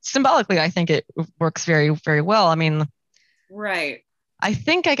know. Symbolically, I think it works very, very well. I mean, right. I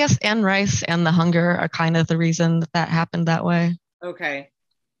guess Anne Rice and the hunger are kind of the reason that happened that way. Okay.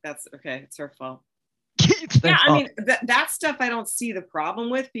 That's okay. It's her fault. Yeah, I mean, that stuff I don't see the problem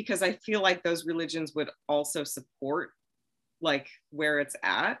with because I feel like those religions would also support like where it's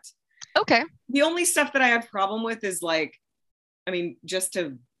at. Okay. The only stuff that I have problem with is like, I mean, just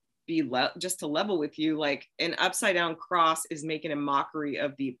to level with you, like an upside down cross is making a mockery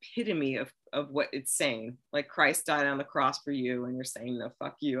of the epitome of what it's saying. Like Christ died on the cross for you, and you're saying, no,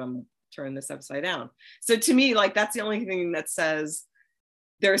 fuck you, I'm turning this upside down. So to me, like that's the only thing that says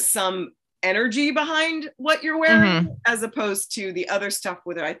there's some energy behind what you're wearing, as opposed to the other stuff,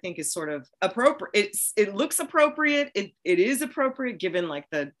 whether I think is sort of appropriate. It looks appropriate. It is appropriate given like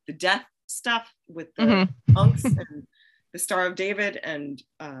the death stuff with the monks and the Star of David and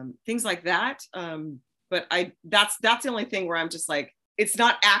things like that. But that's the only thing where I'm just like, it's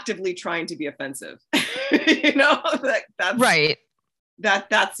not actively trying to be offensive. That's right.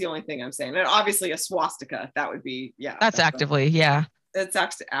 That's the only thing I'm saying. And obviously a swastika, that would be, That's actively, yeah. It's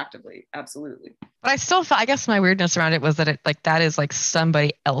actively, absolutely. But I still felt, I guess my weirdness around it was that it like that is like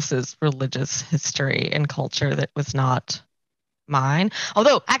somebody else's religious history and culture that was not mine.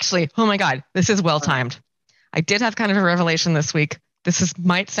 Although actually, oh my God, this is well timed. I did have kind of a revelation this week.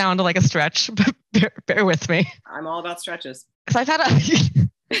 Might sound like a stretch, but bear with me. I'm all about stretches. Because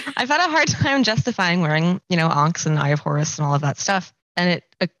I've had a hard time justifying wearing, Ankhs and Eye of Horus and all of that stuff. And it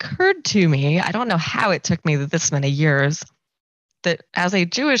occurred to me, I don't know how it took me this many years, that as a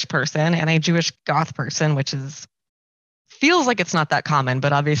Jewish person and a Jewish goth person, which feels like it's not that common,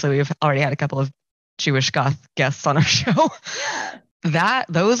 but obviously we've already had a couple of Jewish goth guests on our show. Yeah.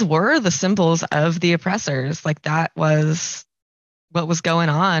 Those were the symbols of the oppressors. Like that was what was going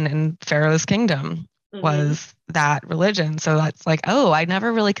on in Pharaoh's kingdom, was that religion. So that's like, oh, I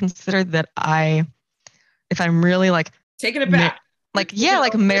never really considered that if I'm really like taking it back.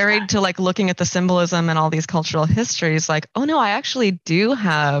 Married to like looking at the symbolism and all these cultural histories, like, oh no, I actually do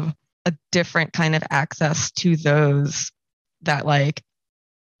have a different kind of access to those that like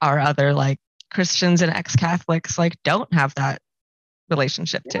our other like Christians and ex-Catholics like don't have that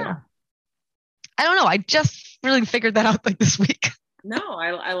relationship to. I don't know. I just really figured that out like this week. No,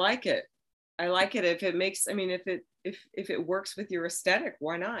 I like it. I like it if it makes, if it works with your aesthetic,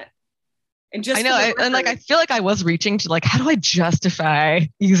 why not? And just I know, and like I feel like I was reaching to like, how do I justify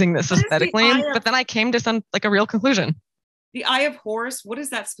using this aesthetically? But then I came to some like a real conclusion. The Eye of Horus, what is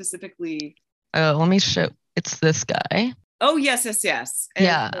that specifically? Oh, let me show. It's this guy. Oh yes. And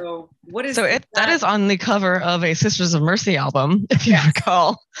yeah. So what is that is on the cover of a Sisters of Mercy album, if you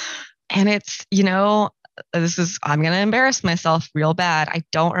recall. And it's, I'm gonna embarrass myself real bad. I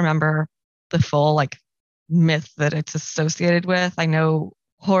don't remember the full like myth that it's associated with. I know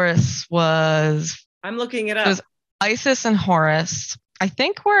Horus was. I'm looking it up. It was Isis and Horus. I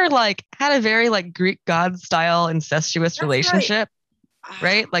think were like had a very like Greek god style incestuous relationship.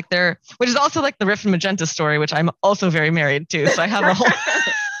 Right? Like which is also like the Riff and Magenta story, which I'm also very married to. So I have a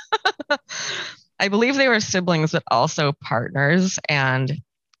whole. I believe they were siblings, but also partners. And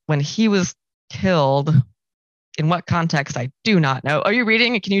when he was killed, in what context, I do not know. Are you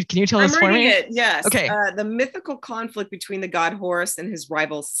reading it? Can you tell us for me? I'm reading it, yes. Okay. The mythical conflict between the god Horus and his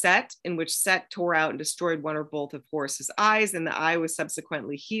rival Set, in which Set tore out and destroyed one or both of Horus's eyes, and the eye was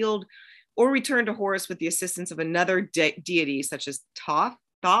subsequently healed or returned to Horus with the assistance of another deity, such as Thoth.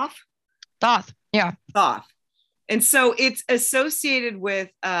 Yeah. Thoth. And so it's associated with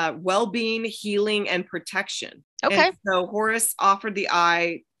well-being, healing, and protection. Okay. And so Horus offered the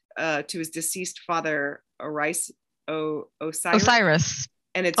eye to his deceased father, Osiris.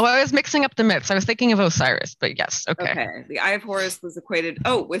 And it's I was mixing up the myths. I was thinking of Osiris, but yes. Okay. The Eye of Horus was equated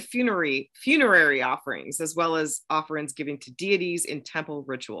with funerary offerings, as well as offerings given to deities in temple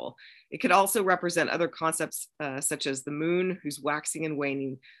ritual. It could also represent other concepts such as the moon, whose waxing and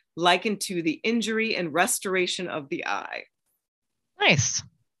waning, likened to the injury and restoration of the eye. Nice.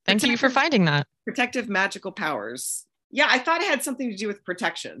 Thank you for finding that. Protective magical powers. Yeah, I thought it had something to do with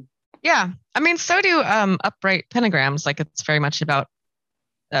protection. Yeah. I mean, so do upright pentagrams. Like it's very much about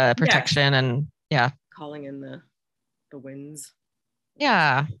protection and calling in the winds.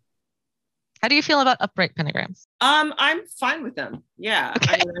 Yeah. How do you feel about upright pentagrams? I'm fine with them. Yeah.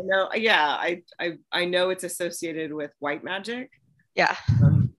 Okay. I know it's associated with white magic. Yeah.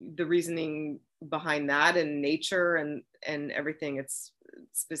 The reasoning behind that and nature and everything, it's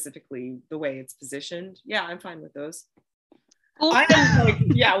specifically the way it's positioned. Yeah, I'm fine with those. Cool. I am like,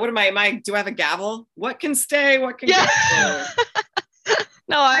 what am I? Do I have a gavel? What can stay? What can go?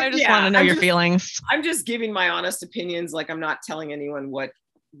 No, I just want to know your feelings. I'm just giving my honest opinions. Like I'm not telling anyone what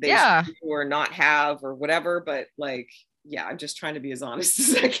they should do or not have or whatever, but like, I'm just trying to be as honest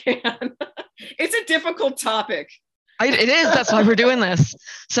as I can. It's a difficult topic. It is. That's why we're doing this.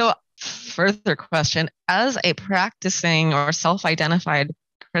 So further question, as a practicing or self-identified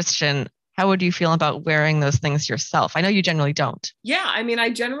Christian, how would you feel about wearing those things yourself? I know you generally don't. Yeah, I mean, I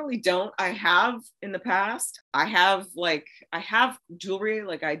generally don't. I have in the past. I have jewelry,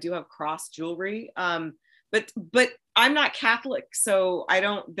 like I do have cross jewelry. But I'm not Catholic, so I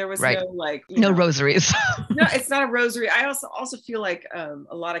don't. There was no like no rosaries. No, it's not a rosary. I also feel like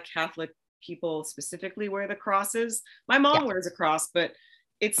a lot of Catholic people specifically wear the crosses. My mom wears a cross, but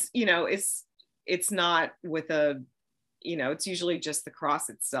it's it's not with a. It's usually just the cross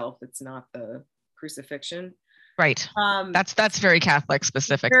itself. It's not the crucifixion. Right. That's very Catholic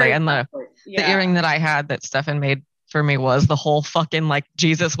specifically. Very and Catholic. The earring that I had that Stefan made for me was the whole fucking like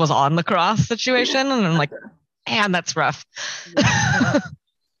Jesus was on the cross situation. And I'm like, man, that's rough.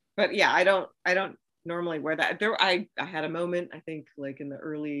 But I don't normally wear that. I had a moment, I think, like in the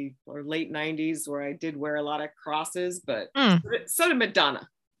early or late 90s where I did wear a lot of crosses, but so did Madonna.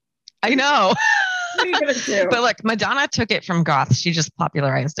 I know. What are you gonna do? But like Madonna took it from goth. She just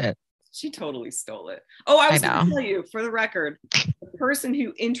popularized it. She totally stole it. Oh, I was going to tell you, for the record, the person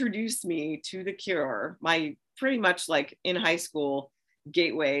who introduced me to the Cure, my pretty much like in high school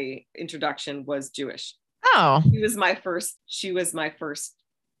gateway introduction, was Jewish. Oh, she was my first.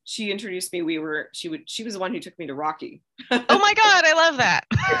 She introduced me. She was the one who took me to Rocky. Oh my God, I love that.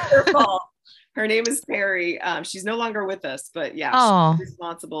 It's her fault. Her name is Perry. She's no longer with us, but yeah, she's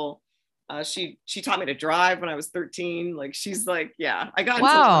responsible. She taught me to drive when I was 13. Like, she's like, yeah, I got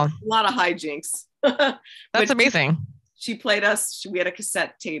into a lot of hijinks. That's amazing. She played us. We had a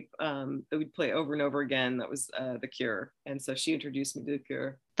cassette tape that we'd play over and over again. That was The Cure. And so she introduced me to The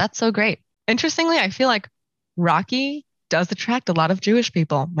Cure. That's so great. Interestingly, I feel like Rocky does attract a lot of Jewish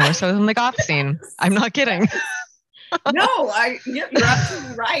people, more so than the goth scene. I'm not kidding. No, you're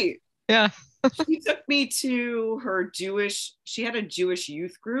absolutely right. Yeah. She took me to her she had a Jewish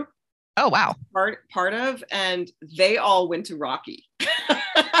youth group. Oh, wow. Part of, and they all went to Rocky. Sorry,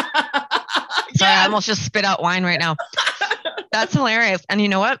 I almost just spit out wine right now. That's hilarious. And you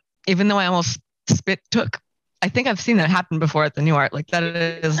know what? Even though I almost I think I've seen that happen before at the New Art. Like, that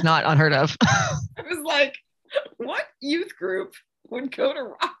is not unheard of. I was like, what youth group would go to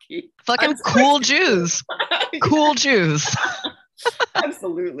Rocky? Fucking cool Jews. Cool Jews.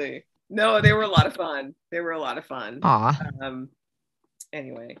 Absolutely. No, they were a lot of fun. Aw.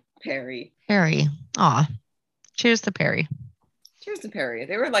 Anyway, Perry. Aw. Cheers to Perry.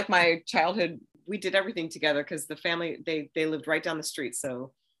 They were like my childhood. We did everything together because the family, they lived right down the street.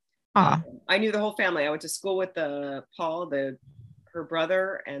 So I knew the whole family. I went to school with Paul, her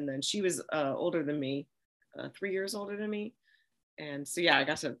brother, and then she was older than me, 3 years older than me. And so, yeah,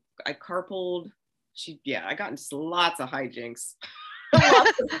 I carpooled. I got into lots of hijinks.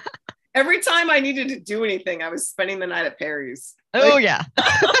 Every time I needed to do anything, I was spending the night at Perry's. Oh, yeah.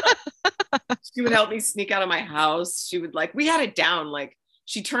 She would help me sneak out of my house. She would we had it down. Like,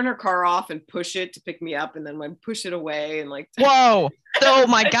 she'd turn her car off and push it to pick me up, and then would push it away and whoa. Oh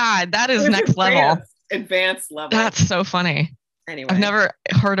my God. That is next level. Advanced level. That's so funny. Anyway. I've never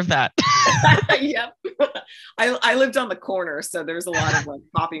heard of that. Yep. I lived on the corner, so there's a lot of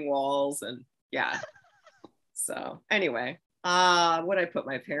popping walls and yeah. So anyway. What I put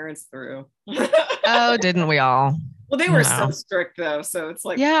my parents through. Oh, didn't we all? Well, they were so strict though, so it's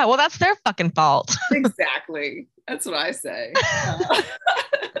like, yeah, well, that's their fucking fault. Exactly. That's what I say. I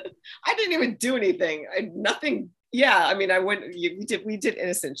didn't even do anything. Nothing. Yeah, I mean, we did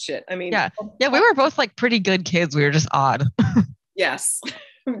innocent shit. I mean, yeah, we were both pretty good kids. We were just odd. Yes,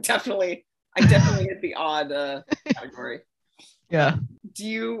 definitely. I definitely hit the odd category. Yeah. Do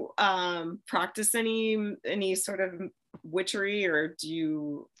you practice any sort of witchery, or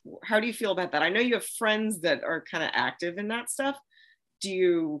how do you feel about that? I know you have friends that are kind of active in that stuff.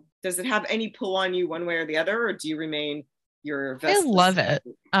 Does it have any pull on you one way or the other, or do you remain your vested? I love it.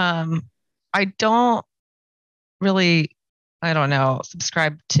 I don't really, I don't know,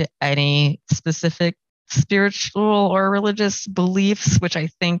 subscribe to any specific spiritual or religious beliefs, which I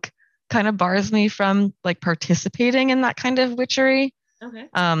think kind of bars me from participating in that kind of witchery. Okay.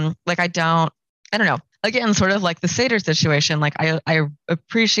 I don't know. Again, sort of like the Seder situation, I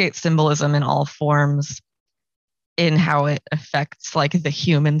appreciate symbolism in all forms in how it affects the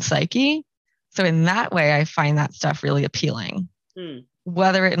human psyche. So in that way, I find that stuff really appealing.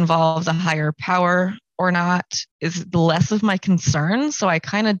 Whether it involves a higher power or not is less of my concern. So I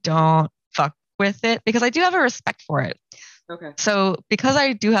kind of don't fuck with it because I do have a respect for it. Okay. So because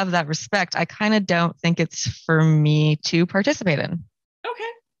I do have that respect, I kind of don't think it's for me to participate in. Okay.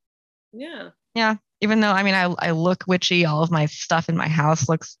 Yeah. Yeah. Even though, I mean, I look witchy, all of my stuff in my house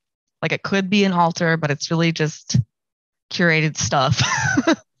looks like it could be an altar, but it's really just curated stuff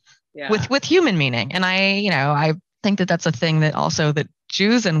yeah. with human meaning. And I think that that's a thing that also that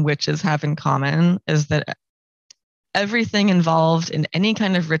Jews and witches have in common is that everything involved in any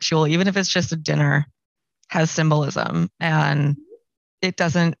kind of ritual, even if it's just a dinner, has symbolism. And it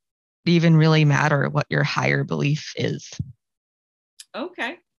doesn't even really matter what your higher belief is.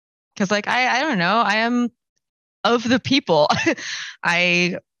 Okay. Because I don't know, I am of the people.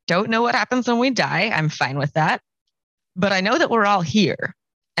 I don't know what happens when we die. I'm fine with that. But I know that we're all here.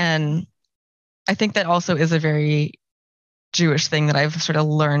 And I think that also is a very Jewish thing that I've sort of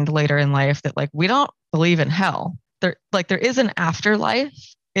learned later in life, that we don't believe in hell. There is an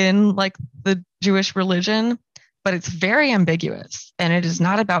afterlife in the Jewish religion, but it's very ambiguous, and it is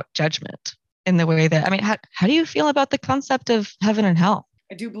not about judgment in the way that, I mean, how do you feel about the concept of heaven and hell?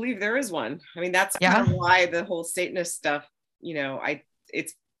 I do believe there is one. I mean, that's kind Yeah. of why the whole Satanist stuff,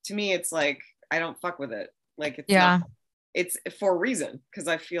 it's to me, it's like, I don't fuck with it. Like, Yeah. it's for a reason. Cause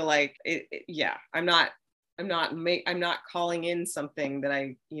I feel like yeah, I'm not calling in something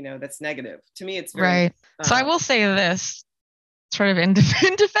that that's negative. To me, it's very, Right. So I will say this sort of in,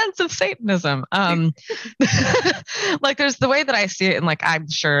 in defense of Satanism. Like there's the way that I see it, and like I'm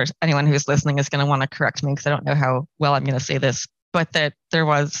sure anyone who's listening is going to want to correct me because I don't know how well I'm going to say this, but that there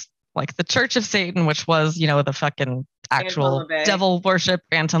was like the Church of Satan, which was, the fucking actual devil worship,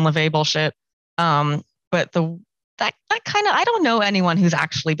 Anton LaVey bullshit. But that kind of, I don't know anyone who's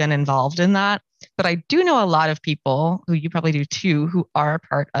actually been involved in that, but I do know a lot of people who you probably do too, who are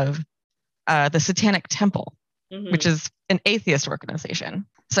part of the Satanic Temple, which is an atheist organization.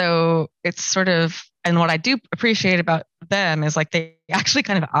 So it's sort of, and what I do appreciate about them is like they actually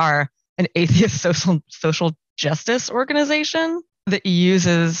kind of are an atheist social justice organization that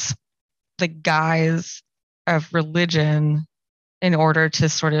uses the guise of religion in order to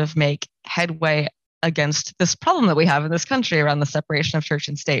sort of make headway against this problem that we have in this country around the separation of church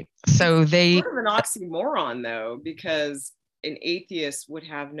and state. So it's they sort of an oxymoron though, because an atheist would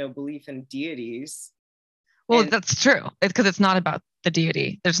have no belief in deities. Well, that's true. Because it's not about the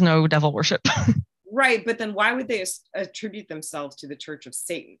deity. There's no devil worship. Right. But then why would they attribute themselves to the Church of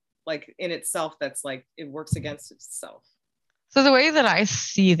Satan? Like in itself, that's like, it works against itself. So the way that I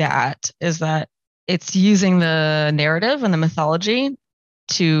see that is that it's using the narrative and the mythology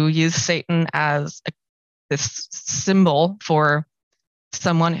to use Satan as this symbol for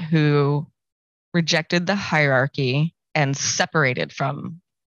someone who rejected the hierarchy and separated from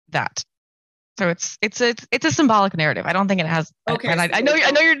that. So it's a symbolic narrative. I don't think it has. Okay, and I know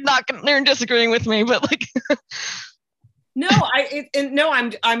you're disagreeing with me, but like. No,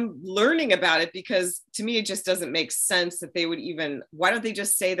 I'm learning about it, because to me it just doesn't make sense that they would even. Why don't they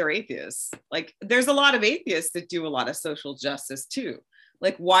just say they're atheists? Like there's a lot of atheists that do a lot of social justice too.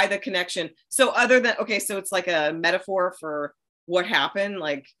 Like why the connection? So other than, okay, so it's like a metaphor for what happened,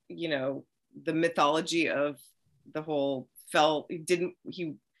 like the mythology of the whole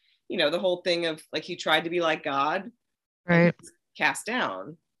the whole thing of like he tried to be like God, right? Cast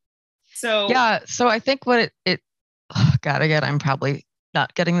down. So yeah, so I think what oh God, again, I'm probably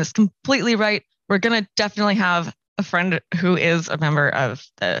not getting this completely right. We're gonna definitely have a friend who is a member of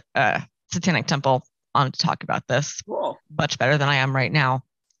the Satanic Temple on to talk about this. Cool. Much better than I am right now.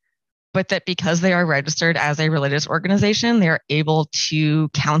 But that because they are registered as a religious organization, they are able to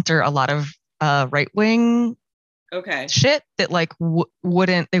counter a lot of right-wing shit that like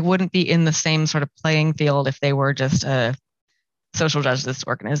wouldn't be in the same sort of playing field if they were just a social justice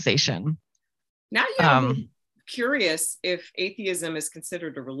organization. Now I'm curious if atheism is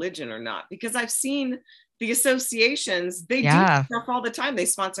considered a religion or not, because I've seen the associations, they do stuff all the time. They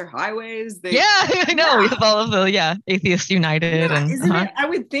sponsor highways. I know. We have all of the Atheists United, and isn't it? I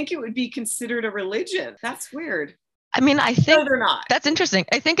would think it would be considered a religion. That's weird. I mean, I think no, they're not. That's interesting.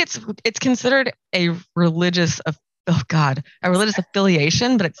 I think it's considered a religious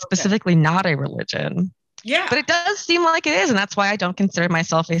affiliation, but it's specifically not a religion. Yeah. But it does seem like it is, and that's why I don't consider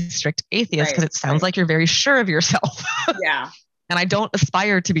myself a strict atheist, because it sounds like you're very sure of yourself. Yeah. And I don't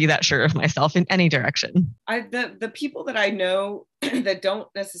aspire to be that sure of myself in any direction. The people that I know that don't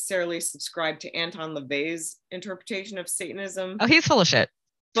necessarily subscribe to Anton LaVey's interpretation of Satanism. Oh, he's full of shit.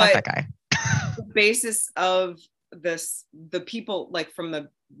 Fuck that guy. The basis of the people, like from the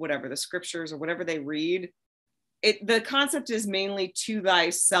scriptures or whatever they read, the concept is mainly to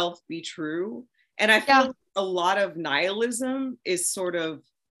thyself be true. And I feel like a lot of nihilism is sort of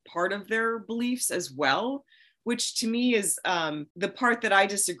part of their beliefs as well, which to me is the part that I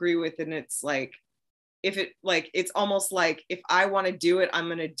disagree with. And it's like, it's almost like if I want to do it, I'm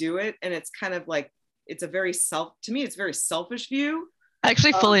going to do it. And it's kind of like, it's a very selfish view. I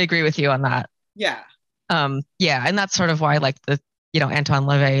actually fully agree with you on that. Yeah. And that's sort of why like the, Anton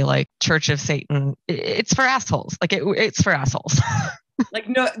LaVey, like Church of Satan, it's for assholes. Like it's for assholes. Like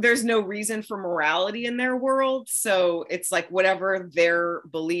no, there's no reason for morality in their world. So it's like whatever their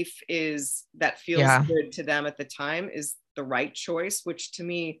belief is that feels good to them at the time is the right choice, which to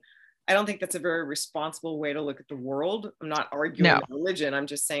me, I don't think that's a very responsible way to look at the world. I'm not arguing religion. I'm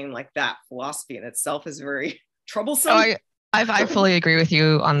just saying like that philosophy in itself is very troublesome. Oh, I fully agree with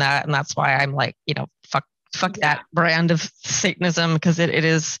you on that. And that's why I'm like, fuck that brand of Satanism, because it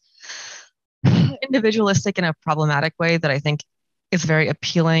is individualistic in a problematic way that I think is very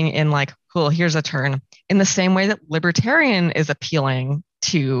appealing in like, cool, here's a turn. In the same way that libertarian is appealing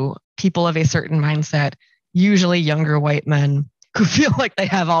to people of a certain mindset, usually younger white men who feel like they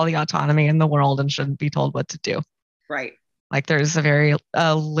have all the autonomy in the world and shouldn't be told what to do. Right. Like there's a very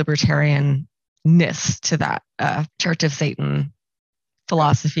libertarianness to that Church of Satan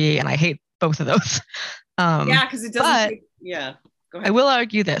philosophy, and I hate both of those. Yeah, because it doesn't. But Yeah, go I ahead. will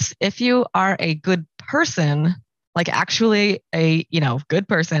argue this: if you are a good person, like actually a good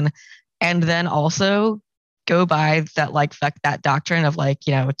person, and then also go by that like fuck that doctrine of like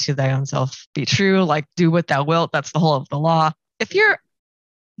to thy own self be true, like do what thou wilt. That's the whole of the law. If you're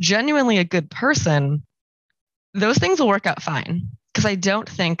genuinely a good person, those things will work out fine. Because I don't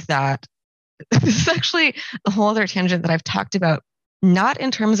think that this is actually a whole other tangent that I've talked about, not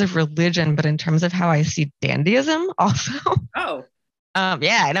in terms of religion, but in terms of how I see dandyism also. Oh.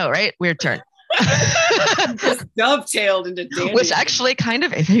 Yeah, I know, right? Weird turn. Just dovetailed into dandyism. Which actually kind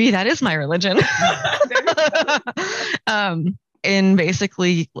of, maybe that is my religion. In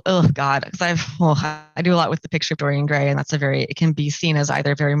basically, oh God, because I do a lot with the picture of Dorian Gray, and it can be seen as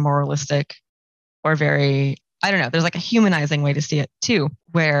either very moralistic or very, I don't know, there's like a humanizing way to see it too,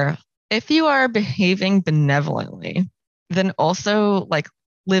 where if you are behaving benevolently, then also like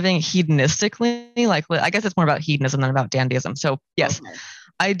living hedonistically, like I guess it's more about hedonism than about dandyism. So yes, okay.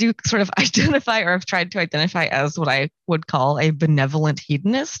 I do sort of identify, or have tried to identify, as what I would call a benevolent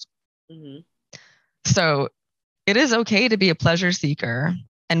hedonist. Mm-hmm. So it is okay to be a pleasure seeker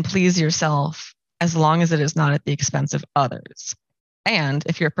and please yourself as long as it is not at the expense of others. And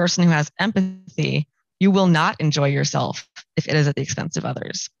if you're a person who has empathy, you will not enjoy yourself if it is at the expense of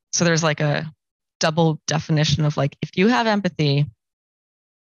others. So there's like a double definition of like, if you have empathy,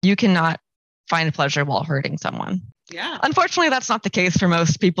 you cannot find pleasure while hurting someone. Yeah. Unfortunately, that's not the case for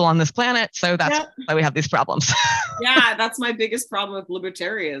most people on this planet. So that's why we have these problems. Yeah, that's my biggest problem with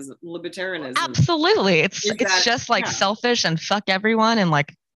libertarianism. Absolutely. It's just like selfish and fuck everyone and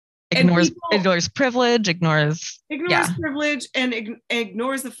like ignores privilege, ignores privilege, and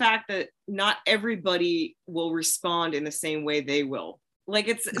ignores the fact that not everybody will respond in the same way they will. Like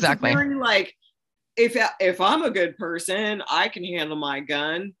it's very like, if I'm a good person, I can handle my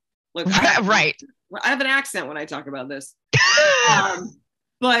gun. Look, I have an accent when I talk about this.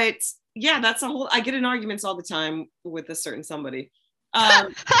 But yeah, that's I get in arguments all the time with a certain somebody.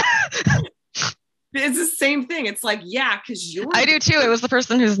 It's the same thing. It's like, yeah, because I do too. It was the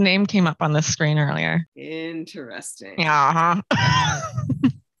person whose name came up on the screen earlier. Interesting. Yeah.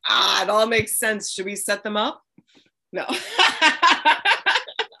 It all makes sense. Should we set them up? No.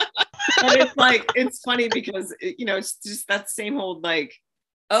 But it's like, it's funny because, it's just that same old like,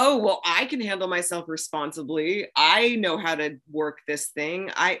 oh, well, I can handle myself responsibly. I know how to work this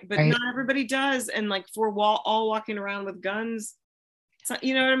thing. But not everybody does. And like, if we're all walking around with guns,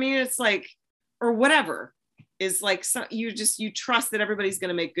 you know what I mean? It's like, or whatever is like, you trust that everybody's going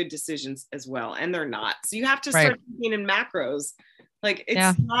to make good decisions as well. And they're not. So you have to start thinking in macros. Like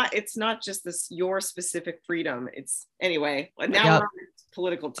it's not just your specific freedom. It's anyway, now we're on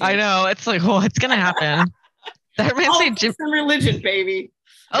political team. I know. It's like, it's going to happen. That reminds me some religion, baby.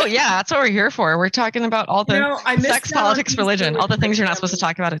 Oh yeah, that's what we're here for. We're talking about all the sex, politics, religion, all the things you're not supposed to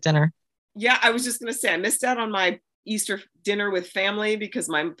talk about at dinner. Yeah, I was just going to say, I missed out on my Easter dinner with family because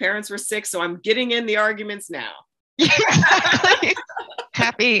my parents were sick. So I'm getting in the arguments now. Exactly.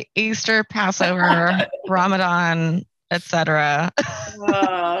 Happy Easter, Passover, Ramadan, etc.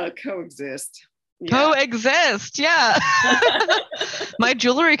 Coexist. Yeah. Coexist, yeah. My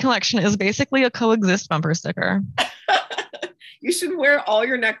jewelry collection is basically a Coexist bumper sticker. You should wear all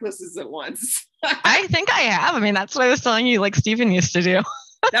your necklaces at once. I think I have. I mean, that's what I was telling you, like Stephen used to do.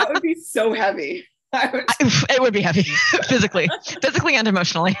 That would be so heavy. It would be heavy, physically and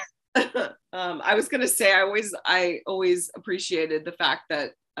emotionally. I was going to say, I always appreciated the fact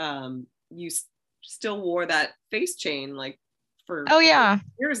that you still wore that face chain like for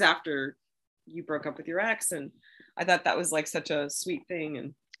years after you broke up with your ex, and I thought that was like such a sweet thing.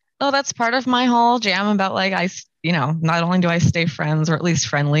 And that's part of my whole jam about like not only do I stay friends or at least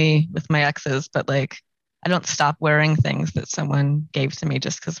friendly with my exes, but like I don't stop wearing things that someone gave to me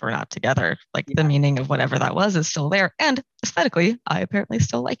just because we're not together. Like the meaning of whatever that was is still there. And aesthetically, I apparently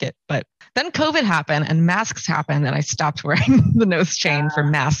still like it. But then COVID happened and masks happened and I stopped wearing the nose chain for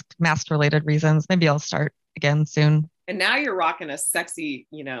mask related reasons. Maybe I'll start again soon. And now you're rocking a sexy,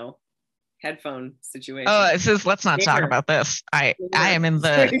 headphone situation. Oh, let's not talk about this. I am in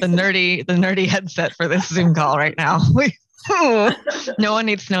the nerdy headset for this Zoom call right now. No one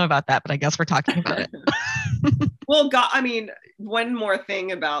needs to know about that, but I guess we're talking about it. Well, one more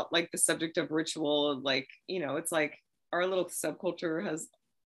thing about like the subject of ritual, like, it's like our little subculture has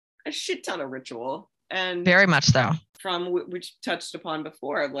a shit ton of ritual, and very much so. From which touched upon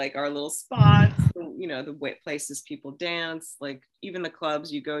before, like our little spots, the places people dance, like even the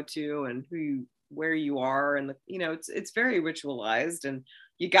clubs you go to and who where you are, and it's very ritualized, and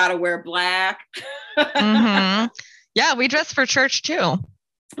you got to wear black. Mm-hmm. Yeah, we dress for church too.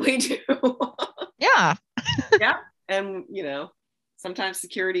 We do. Yeah. Yeah, and sometimes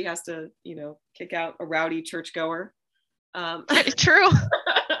security has to kick out a rowdy churchgoer. True.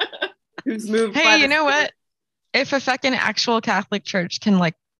 Who's moved? Hey, you know what? If a fucking actual Catholic church can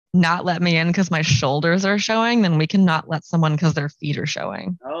like not let me in because my shoulders are showing, then we can not let someone because their feet are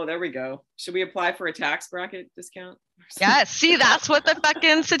showing. Oh, there we go. Should we apply for a tax bracket discount? Yeah, see, that's what the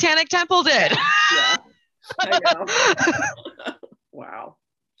fucking Satanic Temple did. Yeah, I know. Wow.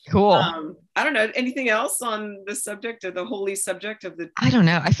 Cool. I don't know. Anything else on the subject of the holy subject of the? I don't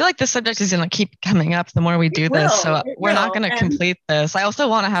know. I feel like the subject is going to keep coming up the more we do this. So we're not going to complete this. I also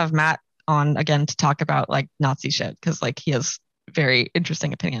want to have Matt on again to talk about like Nazi shit because like he has very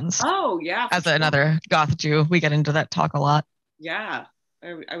interesting opinions. Oh yeah. As another goth Jew, we get into that talk a lot. Yeah,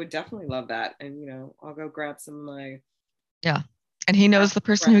 I would definitely love that. And I'll go grab some of my. Yeah. And he knows the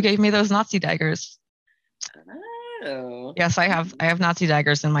person who gave me those Nazi daggers. Oh. Yes, I have Nazi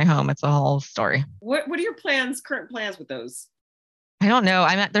daggers in my home. It's a whole story. What are your current plans with those? I don't know.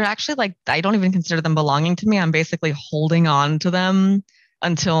 They're actually like, I don't even consider them belonging to me. I'm basically holding on to them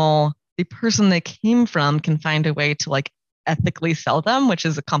until the person they came from can find a way to like ethically sell them, which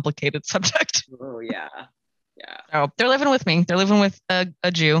is a complicated subject. Oh yeah. Yeah. So they're living with me. They're living with a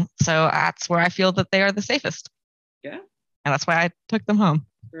Jew. So that's where I feel that they are the safest. Yeah. And that's why I took them home.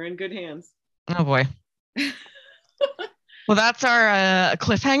 They're in good hands. Oh boy. Well, that's our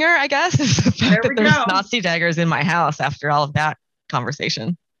cliffhanger, I guess. Is the fact that there's Nazi daggers in my house after all of that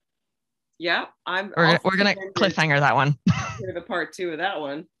conversation. Yeah, we're gonna cliffhanger that one. The part 2 of that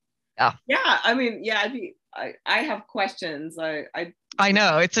one. Yeah. Yeah, I mean, yeah, I have questions. I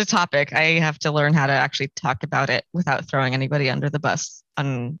know it's a topic. I have to learn how to actually talk about it without throwing anybody under the bus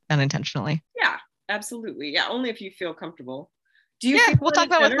unintentionally. Yeah, absolutely. Yeah, only if you feel comfortable. Do you? Yeah, we'll talk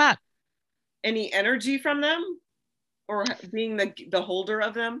about with Matt. Any energy from them, or being the holder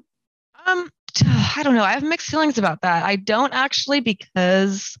of them? I don't know. I have mixed feelings about that. I don't actually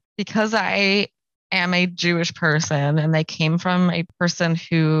because I am a Jewish person and they came from a person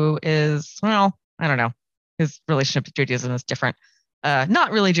who is, well, I don't know. His relationship to Judaism is different.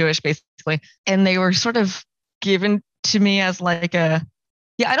 Not really Jewish, basically. And they were sort of given to me as like I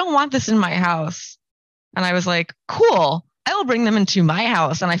don't want this in my house. And I was like, cool, I will bring them into my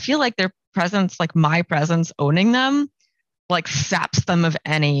house. And I feel like their presence, like my presence owning them, like saps them of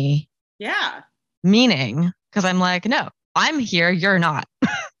any meaning. Because I'm like, no, I'm here, you're not.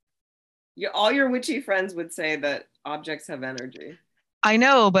 All your witchy friends would say that objects have energy. I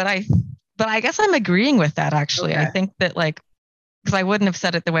know, but I guess I'm agreeing with that actually. Okay. I think that like, because I wouldn't have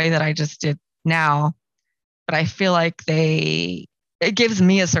said it the way that I just did now, but I feel like it gives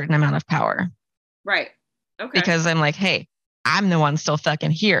me a certain amount of power. Right. Okay. Because I'm like, hey, I'm the one still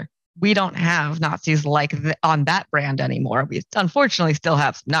fucking here. We don't have Nazis like on that brand anymore. We unfortunately still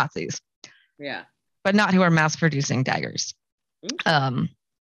have some Nazis. Yeah. But not who are mass producing daggers. Okay.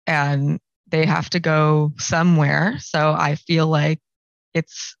 And they have to go somewhere. So I feel like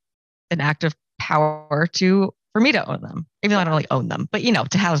it's an act of power for me to own them, even though I don't really own them, but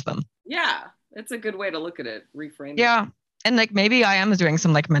to house them. Yeah, it's a good way to look at it. Reframe. Yeah. And like maybe I am doing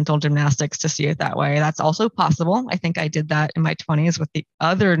some like mental gymnastics to see it that way. That's also possible. I think I did that in my 20s with the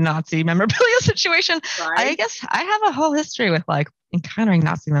other Nazi memorabilia situation. Right. I guess I have a whole history with like encountering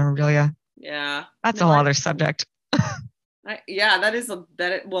Nazi memorabilia. Yeah. That's a whole other subject.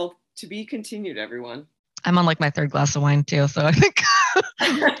 Well, to be continued, everyone. I'm on like my 3rd glass of wine too. So I think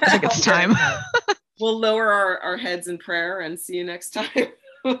it's time. We'll lower our heads in prayer and see you next time.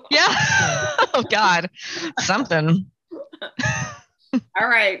 Yeah. Oh God. Something. All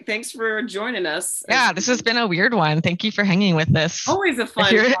right. Thanks for joining us. Yeah, this has been a weird one. Thank you for hanging with this. Always a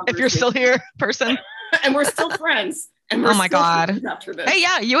fun if you're still here, person. And we're still friends. And oh my God. After this. Hey,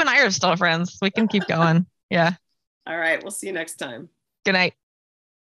 yeah, you and I are still friends. We can keep going. Yeah. All right. We'll see you next time. Good night.